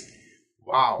days.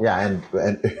 Wow. Yeah, and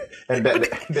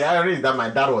the irony is that my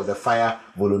dad was the fire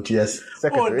volunteers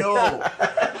secretary. Oh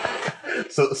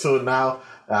no. So now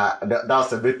that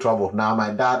was a big trouble. Now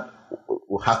my dad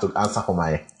will have to answer for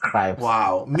my crimes.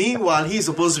 Wow. Meanwhile, he's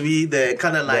supposed to be the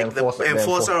kind of like the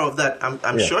enforcer of that.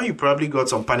 I'm sure you probably got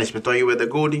some punishment, or you were the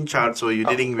golden child, so you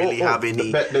didn't really have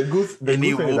any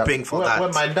any whooping for that.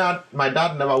 Well, my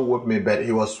dad never whooped me, but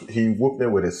he whooped me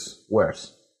with his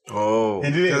words. Oh,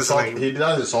 he didn't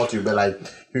insult you, but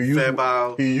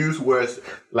he used words.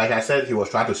 Like I said, he was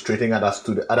trying to straighten other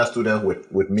students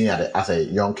with me as a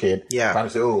young kid. Yeah, trying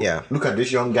to say, look at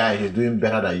this young guy, he's doing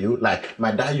better than you. Like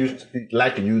my dad used to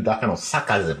like to use that kind of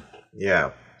sarcasm. Yeah,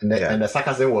 and the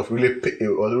sarcasm was really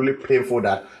painful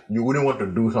that you wouldn't want to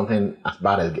do something as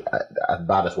bad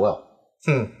as well.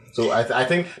 So I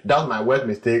think that was my worst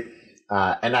mistake.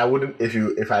 And I wouldn't,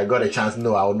 if I got a chance,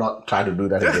 no, I would not try to do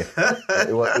that again.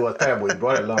 It was terrible. It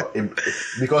brought a lot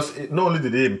because not only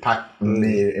did it impact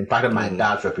me, it impacted my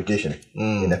dad's reputation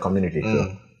in the community.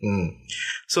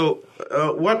 So,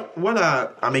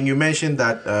 you mentioned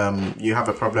that, you have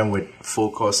a problem with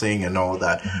focusing and all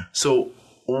that. So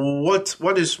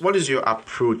what is your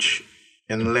approach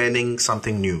in learning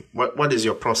something new? What is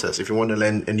your process if you want to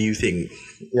learn a new thing?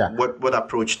 Yeah. What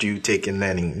approach do you take in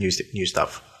learning new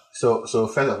stuff? So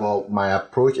first of all, my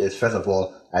approach is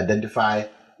identify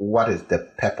what is the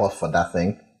purpose for that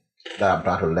thing that I'm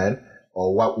trying to learn,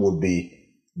 or what would be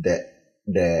the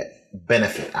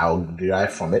benefit I'll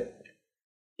derive from it.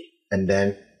 And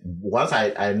then once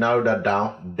I narrow that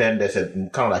down, then there's a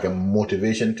kind of like a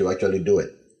motivation to actually do it.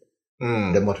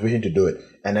 The motivation to do it.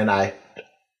 And then I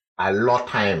allot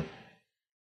time.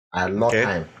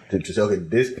 Time to say, okay,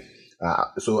 this.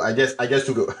 So I just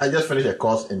finished a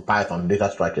course in Python data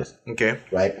structures. Okay.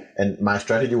 Right. And my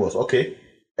strategy was, okay,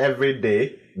 every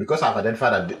day, because I've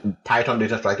identified that Python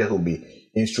data structures will be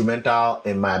instrumental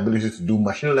in my ability to do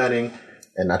machine learning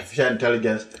and artificial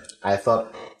intelligence, I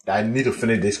thought that I need to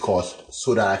finish this course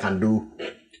so that I can do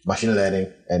machine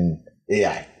learning and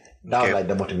AI. That was like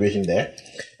the motivation there.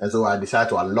 And so I decided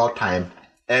to allot time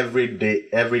every day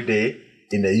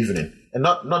in the evening. And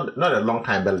not a long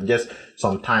time, but just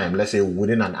some time, let's say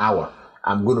within an hour,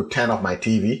 I'm going to turn off my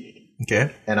TV.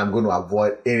 Okay. And I'm going to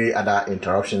avoid any other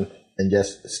interruption and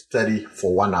just study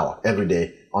for 1 hour every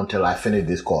day until I finish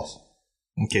this course.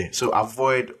 Okay, so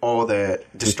avoid all the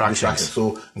distractions.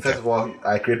 So first of all,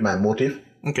 I create my motive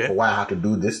for why I have to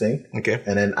do this thing. Okay.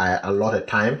 And then I allot a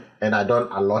time, and I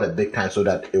don't allot a big time so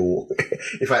that it will,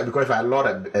 if I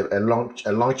allot a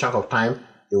long chunk of time,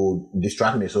 it will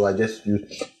distract me. So I just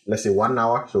use, let's say 1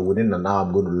 hour. So within an hour,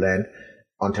 I'm going to learn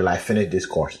until I finish this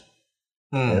course.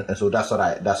 And so that's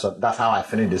how I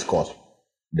finish this course,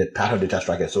 the pattern data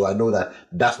structure. So I know that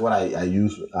that's what I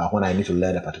use when I need to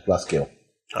learn a particular skill.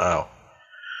 Oh,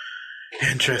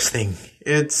 interesting.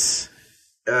 It's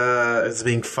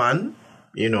been fun,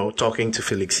 talking to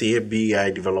Felix here,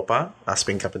 BI developer,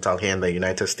 Aspen Capital here in the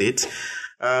United States.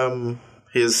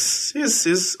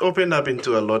 He's opened up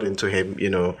into a lot into him,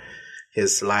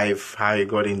 his life, how he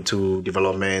got into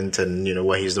development, and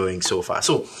what he's doing so far.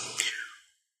 So,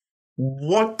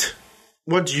 what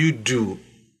do you do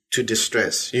to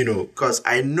distress? Because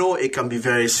I know it can be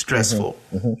very stressful.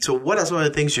 So, what are some of the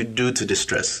things you do to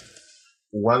distress?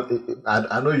 One,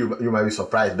 I know you might be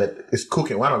surprised, but it's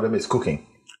cooking. One of them is cooking.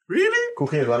 Really?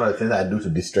 Cooking is one of the things I do to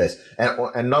distress,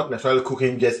 and not necessarily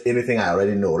cooking just anything I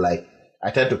already know. Like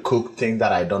I tend to cook things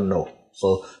that I don't know.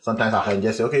 So sometimes I can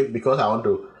just say, okay, because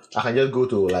I can just go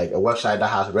to like a website that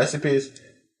has recipes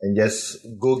and just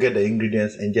go get the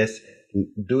ingredients and just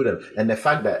do them. And the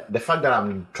fact that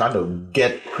I'm trying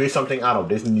to create something out of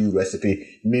this new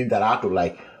recipe means that I have to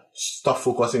like stop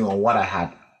focusing on what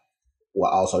I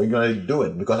was originally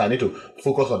doing, because I need to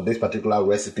focus on this particular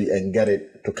recipe and get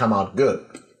it to come out good.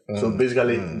 So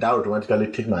basically, that automatically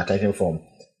takes my attention from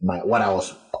what I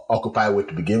was occupied with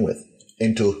to begin with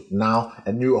into now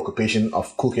a new occupation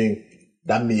of cooking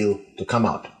that meal to come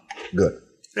out good.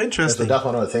 Interesting. And so that's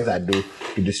one of the things I do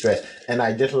to distress. And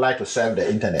I just like to surf the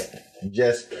internet.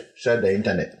 Just surf the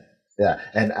internet. Yeah.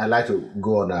 And I like to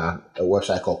go on a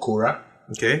website called Quora.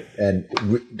 Okay. And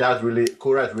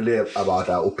Quora is really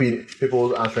about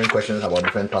people answering questions about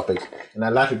different topics. And I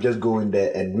like to just go in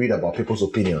there and read about people's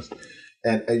opinions.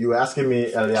 And you were asking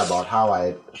me earlier about how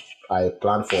I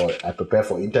prepare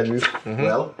for interviews.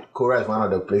 Well, Quora is one of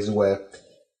the places where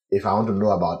if I want to know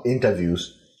about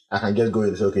interviews, I can just go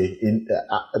and say, okay,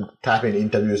 type in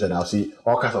interviews, and I'll see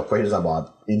all kinds of questions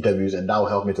about interviews, and that will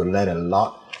help me to learn a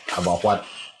lot about what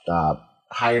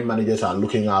hiring managers are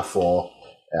looking out for,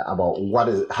 about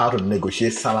how to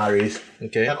negotiate salaries,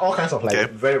 and all kinds of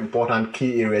very important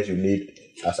key areas you need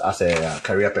as a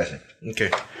career person. Okay.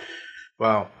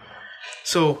 Wow.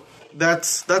 So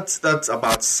that's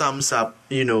about sums up,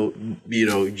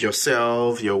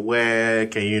 yourself, your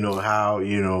work, and how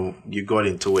you got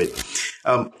into it.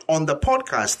 On the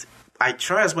podcast, I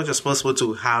try as much as possible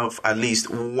to have at least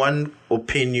one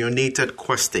opinionated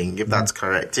question, if that's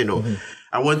correct.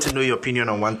 I want to know your opinion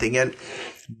on one thing, and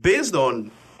based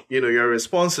on your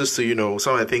responses to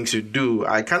some of the things you do,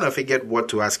 I kind of forget what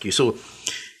to ask you. So,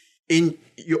 in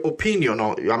your opinion,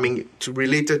 to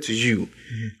related to you,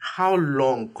 how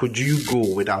long could you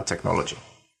go without technology?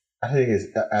 I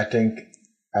think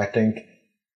I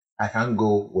can't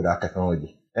go without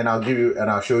technology, and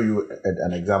I'll show you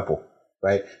an example,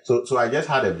 right? So I just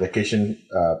had a vacation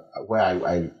where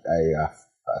I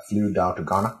flew down to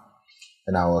Ghana,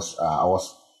 and I was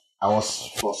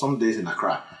for some days in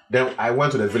Accra. Then I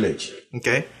went to the village.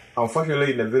 Okay.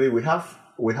 Unfortunately, in the village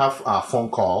we have phone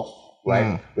calls.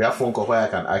 Right, we have phone call where I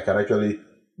can actually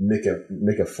make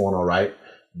a phone, all right,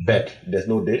 but there's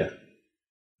no data.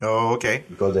 Oh, okay.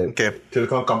 Because the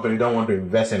telecom company don't want to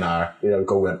invest in our,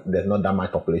 because there's not that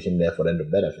much population there for them to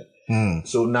benefit.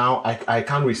 So now I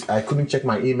couldn't check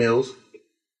my emails.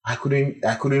 I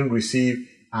couldn't receive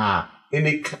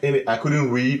any. I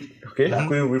couldn't read. Okay, I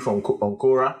couldn't read on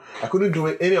Quora. I couldn't do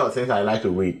any of the things I like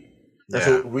to read. And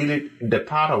so really the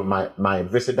part of my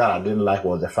visit that I didn't like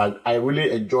was the fact I really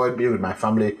enjoyed being with my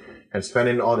family and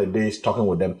spending all the days talking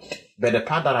with them. But the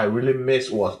part that I really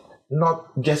missed was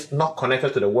not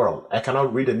connected to the world. I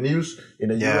cannot read the news in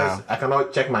the US. I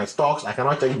cannot check my stocks. I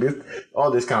cannot check this, all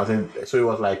this kind of thing. So it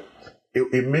was like,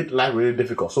 it made life really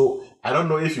difficult. So I don't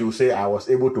know if you say I was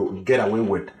able to get away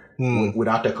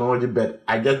without technology, but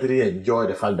I just didn't enjoy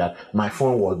the fact that my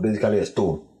phone was basically a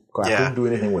stone because I couldn't do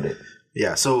anything with it.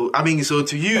 Yeah, so so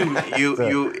to you,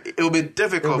 it will be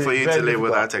difficult for you to live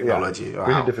without technology. Yeah,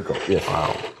 really difficult. Yes.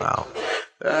 Wow.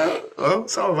 Well,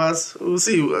 some of us, we'll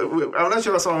see. I'm not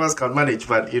sure some of us can manage,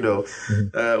 but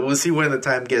we'll see when the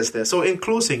time gets there. So, in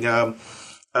closing,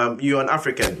 you're an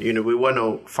African. We want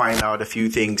to find out a few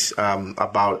things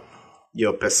about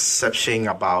your perception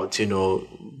about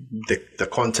the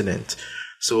continent.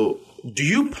 So, do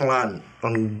you plan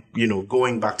on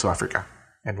going back to Africa?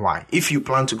 And why? If you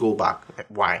plan to go back,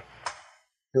 why?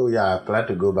 Oh yeah, I plan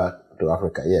to go back to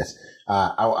Africa. Yes,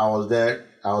 I was there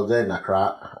in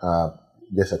Accra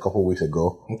just a couple of weeks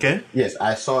ago. Okay. Yes,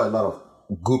 I saw a lot of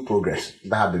good progress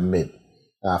that have been made.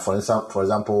 For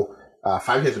example,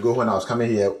 5 years ago when I was coming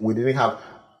here, we didn't have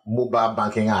mobile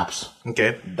banking apps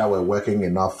that were working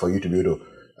enough for you to be able to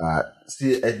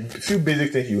see a few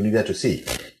basic things you needed to see.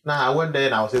 Now I went there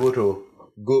and I was able to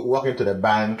walk into the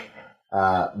bank.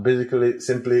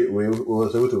 Simply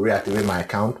was able to reactivate my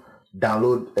account,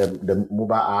 download the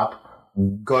mobile app,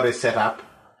 got it set up,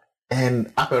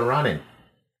 and up and running.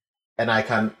 And I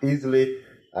can easily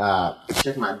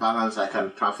check my balance. I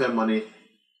can transfer money.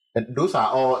 And those are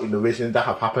all innovations that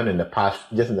have happened in the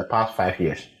past 5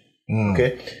 years.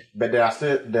 Okay, but there are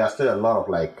still a lot of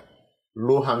like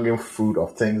low hanging fruit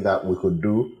of things that we could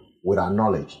do with our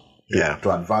knowledge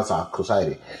to advance our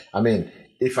society. I mean,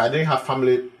 if I didn't have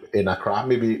family in Accra,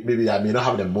 maybe I may not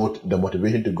have the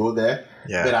motivation to go there.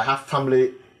 Yeah. But I have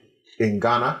family in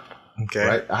Ghana. Okay.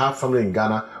 Right? I have family in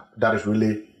Ghana that is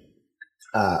really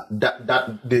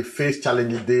that they face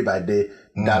challenges day by day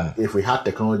that if we had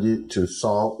technology to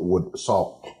solve would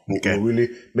really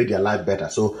make their life better.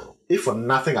 So if for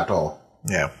nothing at all,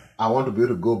 I want to be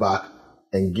able to go back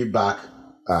and give back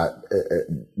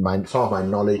some of my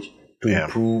knowledge to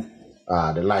improve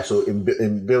the life. So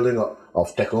in building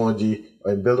of technology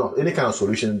or in building of any kind of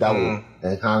solution that will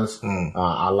enhance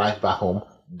our life back home,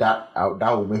 that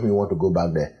will make me want to go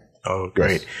back there. Oh,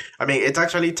 great. Yes. I mean, it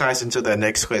actually ties into the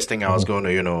next question I was going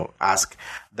to, ask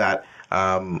that,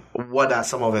 what are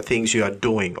some of the things you are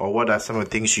doing or what are some of the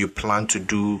things you plan to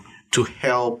do to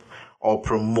help or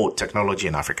promote technology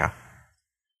in Africa?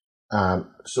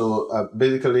 So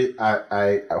basically,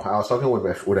 I was talking with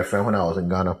a friend when I was in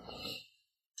Ghana.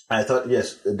 I thought,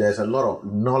 yes, there's a lot of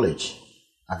knowledge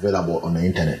available on the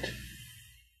internet.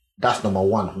 That's number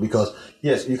one, because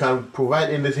yes, you can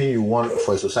provide anything you want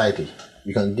for a society.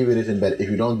 You can give anything, but if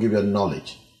you don't give your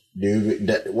knowledge,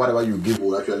 whatever you give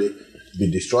will actually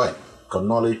be destroyed. Because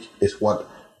knowledge is what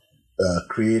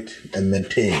creates and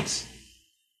maintains,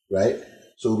 right?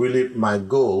 So really, my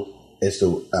goal is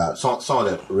to some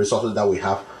of the resources that we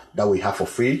have for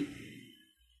free,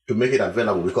 to make it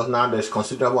available, because now there's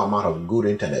considerable amount of good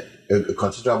internet, a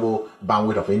considerable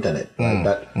bandwidth of internet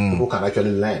that people can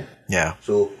actually learn. Yeah.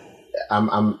 So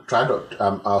I'm trying to.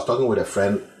 I was talking with a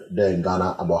friend there in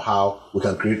Ghana about how we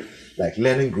can create like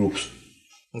learning groups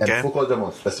and focus them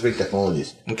on specific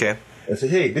technologies. Okay. And say,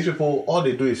 hey, these people, all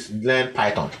they do is learn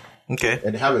Python. Okay.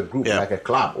 And they have a group like a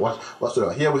club.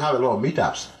 Whatsoever. Here we have a lot of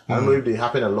meetups. I don't know if they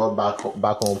happen a lot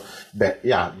back home, but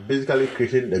basically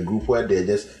creating a group where they're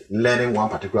just learning one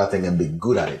particular thing and be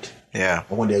good at it. Yeah.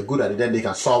 And when they're good at it, then they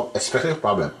can solve a specific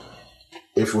problem.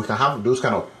 If we can have those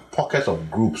kind of pockets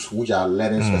of groups which are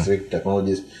learning specific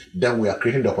technologies, then we are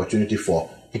creating the opportunity for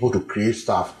people to create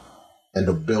stuff and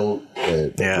to build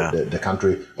the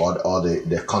country or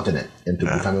the continent into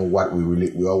becoming what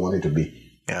we all want it to be.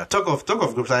 Yeah, talk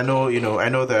of groups. I know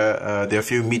there are a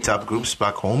few meetup groups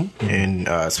back home in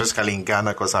specifically in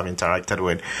Ghana, because I've interacted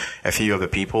with a few of the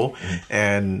people.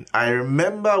 And I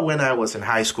remember when I was in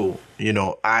high school,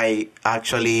 I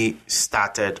actually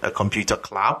started a computer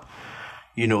club.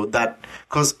 That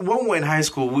because when we were in high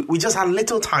school, we just had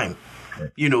little time.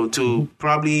 To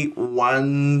probably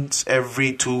once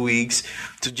every 2 weeks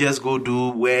to just go do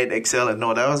Word, Excel and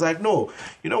all that. I was like, no,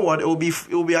 you know what? It will be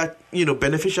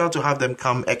beneficial to have them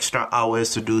come extra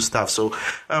hours to do stuff. So,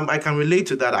 I can relate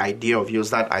to that idea of yours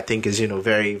that I think is,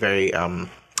 very, very,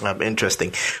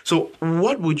 interesting. So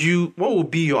what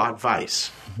would be your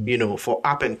advice, for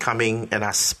up and coming and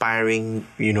aspiring,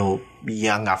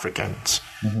 young Africans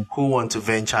who want to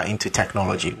venture into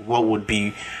technology? What would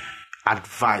be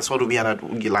advice? What would be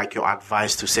your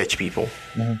advice to such people?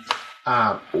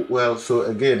 Well, so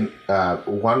again,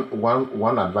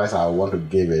 one advice I want to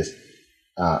give is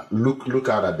look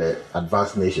out at the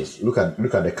advanced nations. Look at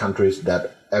the countries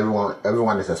that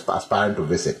everyone is aspiring to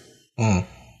visit.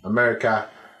 America,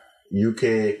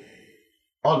 UK,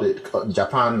 all the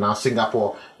Japan, now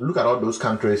Singapore. Look at all those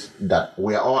countries that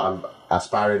we are all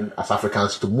aspiring as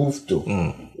Africans to move to.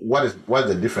 What's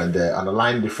the difference? The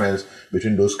underlying difference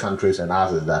between those countries and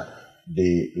us is that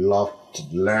they love to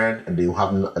learn and they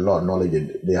have a lot of knowledge,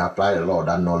 and they apply a lot of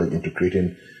that knowledge into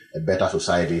creating a better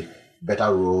society,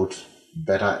 better roads,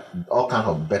 all kinds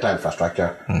of better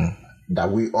infrastructure that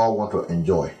we all want to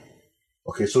enjoy.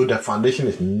 Okay, so the foundation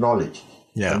is knowledge.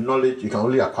 Yeah. And knowledge, you can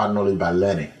only acquire knowledge by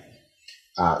learning.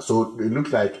 So it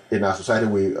looks like in our society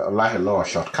we like a lot of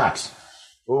shortcuts.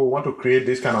 We want to create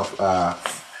this kind of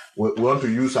we want to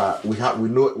use we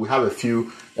have a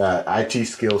few IT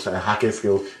skills and hacking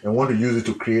skills, and want to use it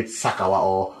to create Sakawa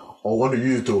or want to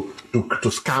use it to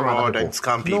scam fraud and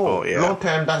scam people. No, long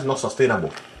term that's not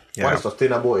sustainable. Yeah. What is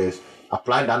sustainable is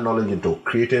apply that knowledge into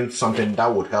creating something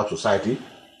that would help society.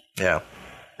 Yeah.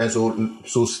 And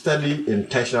so study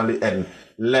intentionally and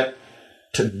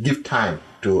give time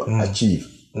to achieve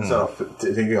instead of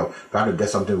thinking of trying to get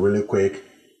something really quick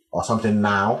or something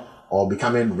now or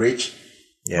becoming rich.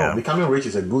 Yeah. No, becoming rich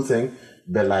is a good thing,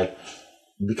 but like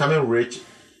becoming rich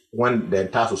when the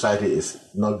entire society is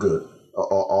not good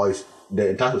or the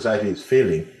entire society is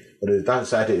failing or the entire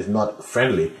society is not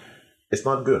friendly, it's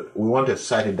not good. We want a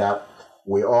society that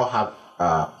we all have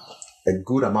a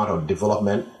good amount of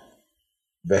development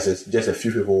versus just a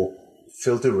few people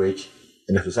filthy rich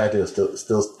and the society is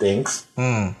still stinks.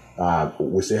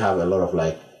 We still have a lot of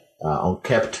like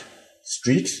unkept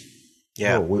streets.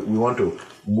 Yeah. No, we want to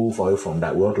move away from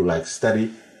that. We want to like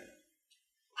study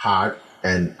hard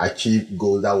and achieve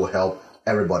goals that will help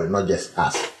everybody, not just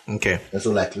us. Okay. And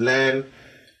so like learn,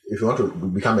 if you want to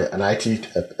become an IT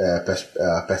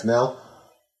personnel,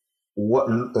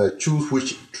 choose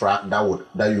which track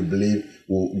that you believe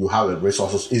you have the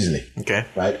resources easily. Okay.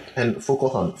 Right? And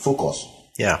focus.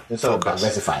 Yeah. Instead of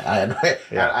diversify.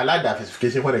 I like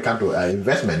diversification when it comes to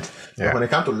investment. Yeah. But when it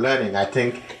comes to learning, I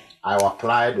think I will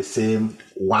apply the same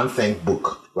one thing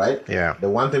book, right? Yeah. The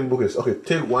one thing book is, okay,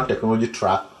 take one technology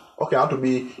track. Okay, I want to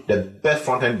be the best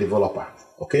front-end developer.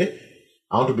 Okay?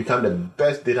 I want to become the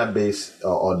best database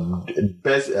or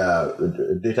best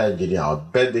data engineer or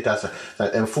best data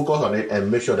science, and focus on it and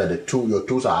make sure that your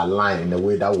tools are aligned in a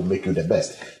way that will make you the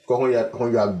best. Because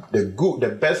when you are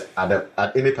the best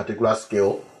at any particular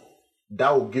skill, that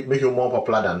will make you more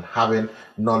popular than having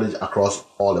knowledge across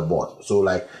all the board. So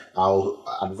like I'll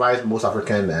advise most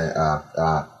African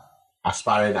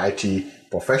aspiring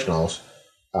IT professionals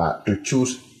to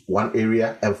choose one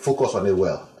area and focus on it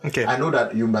well. Okay. I know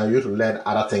that you might use to learn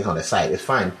other things on the side. It's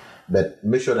fine, but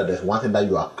make sure that there's one thing that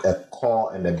you are a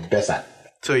core and the best at.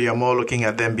 So you're more looking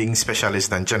at them being specialists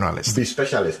than generalists. Be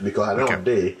specialist, because at the end of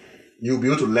the day, you'll be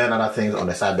able to learn other things on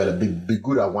the side, but be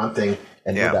good at one thing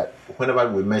and know that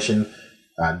whenever we mention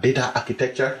data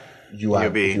architecture, you are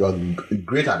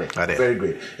great at it, very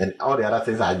great. And all the other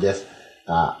things are just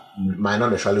might not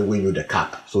necessarily win you the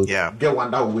cup. So get one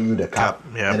that will win you the cup,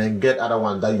 and then get other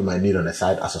ones that you might need on the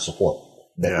side as a support.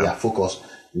 But focus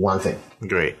one thing.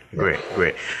 Great.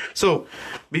 So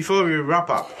before we wrap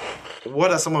up,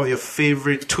 what are some of your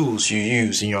favorite tools you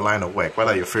use in your line of work? What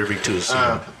are your favorite tools?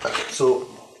 So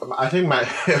I think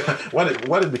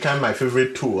what has become my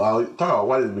favorite tool. I'll talk about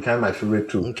what has become my favorite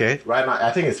tool. Okay. Right now,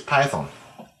 I think it's Python.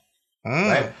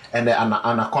 Right, and the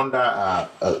Anaconda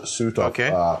suite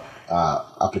of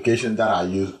applications that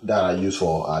I use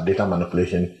for data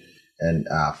manipulation and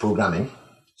programming.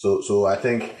 So I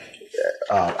think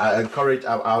I encourage.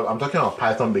 I'm talking about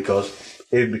Python because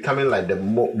it's becoming like the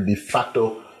de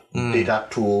facto data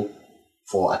tool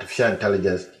for artificial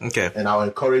intelligence. Okay. And I'll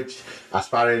encourage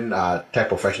aspiring tech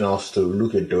professionals to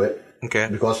look into it. Okay.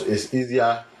 Because it's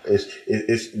easier.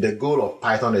 It's the goal of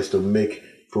Python is to make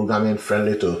programming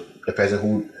friendly to the person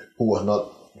who was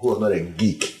not a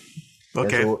geek.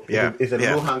 Okay. And so it's a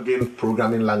low-hanging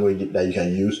programming language that you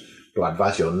can use to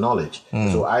advance your knowledge.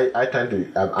 So I tend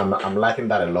to I'm liking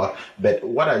that a lot. But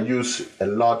what I use a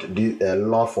lot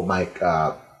for my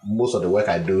most of the work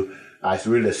I do is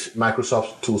really the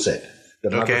Microsoft toolset.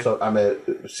 Microsoft, I'm a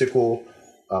SQL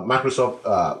Microsoft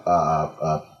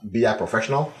BI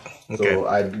professional. So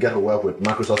I get to work with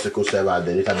Microsoft SQL Server,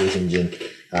 the database engine,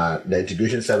 the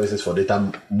integration services for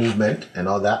data movement and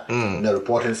all that, the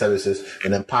reporting services,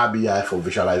 and then Power BI for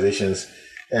visualizations,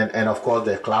 and of course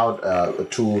the cloud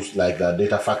tools like the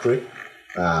Data Factory.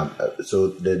 So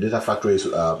the Data Factory is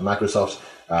Microsoft's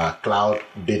cloud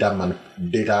data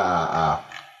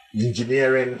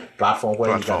engineering platform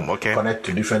where you can connect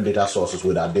to different data sources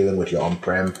without dealing with your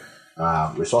on-prem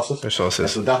resources. And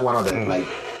so that's one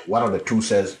of the tool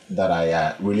sets that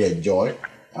I really enjoy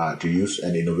to use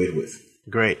and innovate with.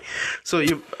 Great. So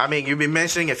you've been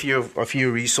mentioning a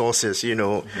few resources,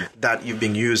 that you've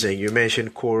been using. You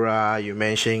mentioned Quora, you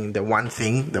mentioned The One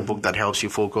Thing, the book that helps you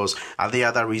focus. Are there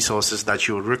other resources that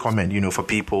you would recommend, for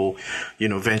people,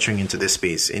 venturing into this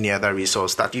space? Any other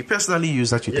resource that you personally use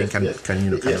that you think can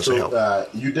also help?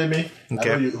 Udemy.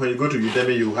 Okay. I know when you go to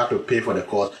Udemy, you have to pay for the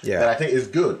course. Yeah. But I think it's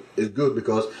good. It's good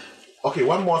because,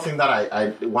 one more thing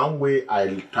that one way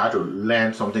I try to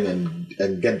learn something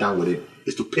and get done with it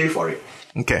is to pay for it.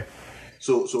 Okay.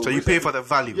 So you pay for the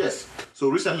value. Yes. So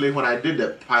recently, when I did the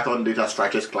Python data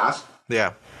structures class,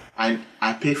 I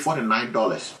paid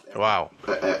 $49. Wow.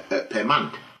 Per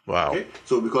month. Wow. Okay?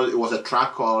 So because it was a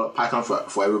track called Python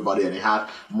for Everybody, and it had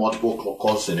multiple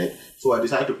courses in it, so I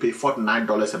decided to pay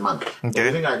 $49 a month. Okay.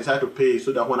 The thing I decided to pay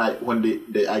so that when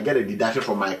I get a deduction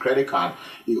from my credit card,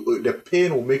 the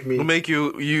pain will make me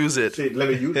you use it. say, let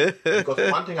me use it.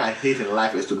 Because one thing I hate in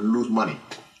life is to lose money.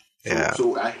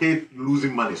 So I hate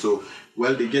losing money. So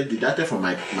they get deducted from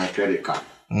my credit card.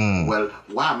 Well,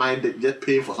 why am I just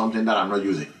paying for something that I'm not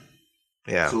using?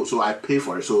 Yeah. So I pay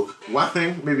for it. So one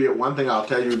thing I'll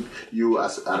tell you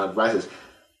as an advice is,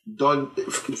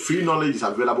 free knowledge is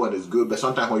available and it's good, but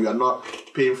sometimes when you are not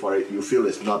paying for it, you feel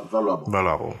it's not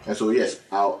valuable. And so yes,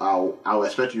 I'll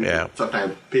expect you to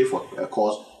sometimes pay for a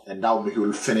course, and that will make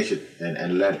you finish it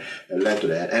and learn to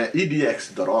that. And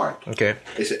edx.org. Okay.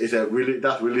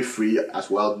 That's really free as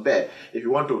well. But if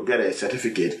you want to get a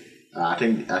certificate, I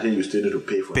think you still need to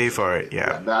pay for it. Pay for it,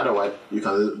 yeah. But otherwise, you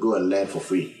can go and learn for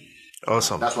free.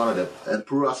 Awesome. That's one of the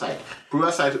Pluralsight.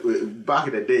 Pluralsight, back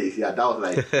in the days, that was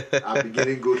like I'm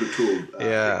beginning go to tool.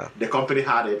 The company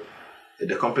had it.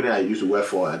 The company I used to work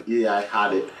for at EAI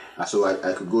had it, so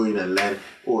I could go in and learn.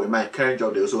 Oh, in my current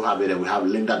job, they also have it, and we have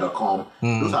lynda.com.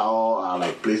 Those are all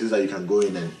like places that you can go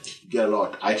in and get a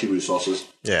lot of IT resources.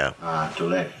 To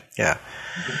learn. Yeah.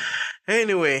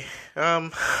 Anyway,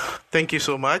 thank you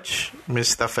so much,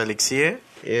 Mr. Felix here.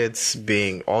 It's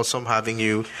been awesome having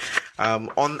you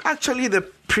on actually the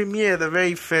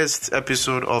very first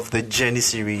episode of the Journey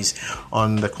series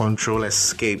on the Control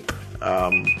Escape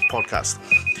podcast.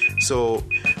 So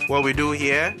what we do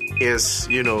here is,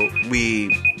 we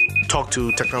talk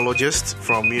to technologists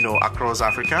from, across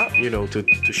Africa, to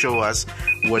show us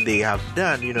what they have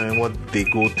done, and what they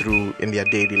go through in their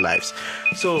daily lives.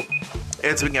 So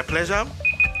it's been a pleasure.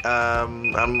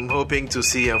 I'm hoping to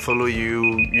see and follow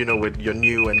you, with your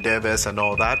new endeavors and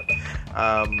all that.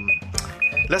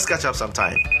 Let's catch up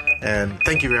sometime. And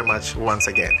thank you very much once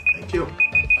again. Thank you.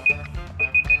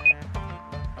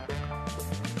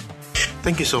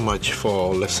 Thank you so much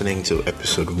for listening to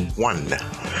episode 1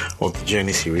 of the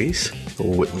Journey series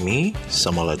with me,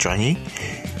 Samuel Adranyi.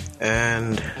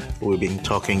 And we've been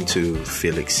talking to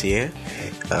Felix here,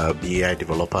 a BI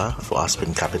developer for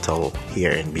Aspen Capital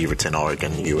here in Beaverton,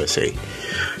 Oregon, USA.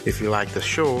 If you like the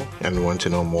show and want to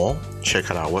know more,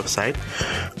 check out our website,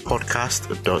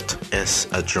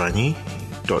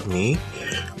 podcast.sadranyi.me,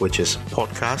 which is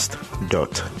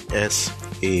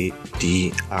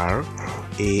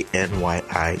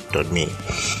podcast.sadranyi.me,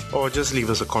 or just leave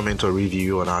us a comment or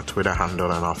review on our Twitter handle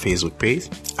and our Facebook page.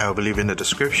 I will leave in the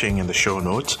description in the show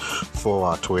notes for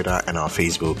our Twitter and our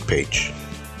Facebook page.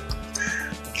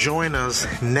 Join us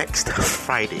next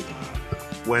Friday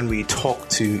when we talk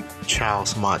to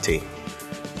Charles Marte.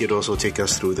 He'd also take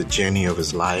us through the journey of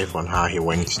his life on how he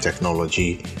went into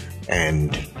technology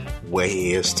and where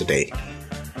he is today.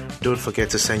 Don't forget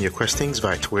to send your questions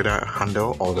via Twitter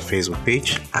handle or the Facebook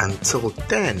page. Until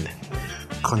then,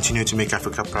 continue to make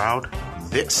Africa proud.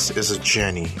 This is a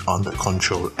journey on the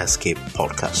Control Escape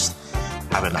podcast.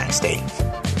 Have a nice day.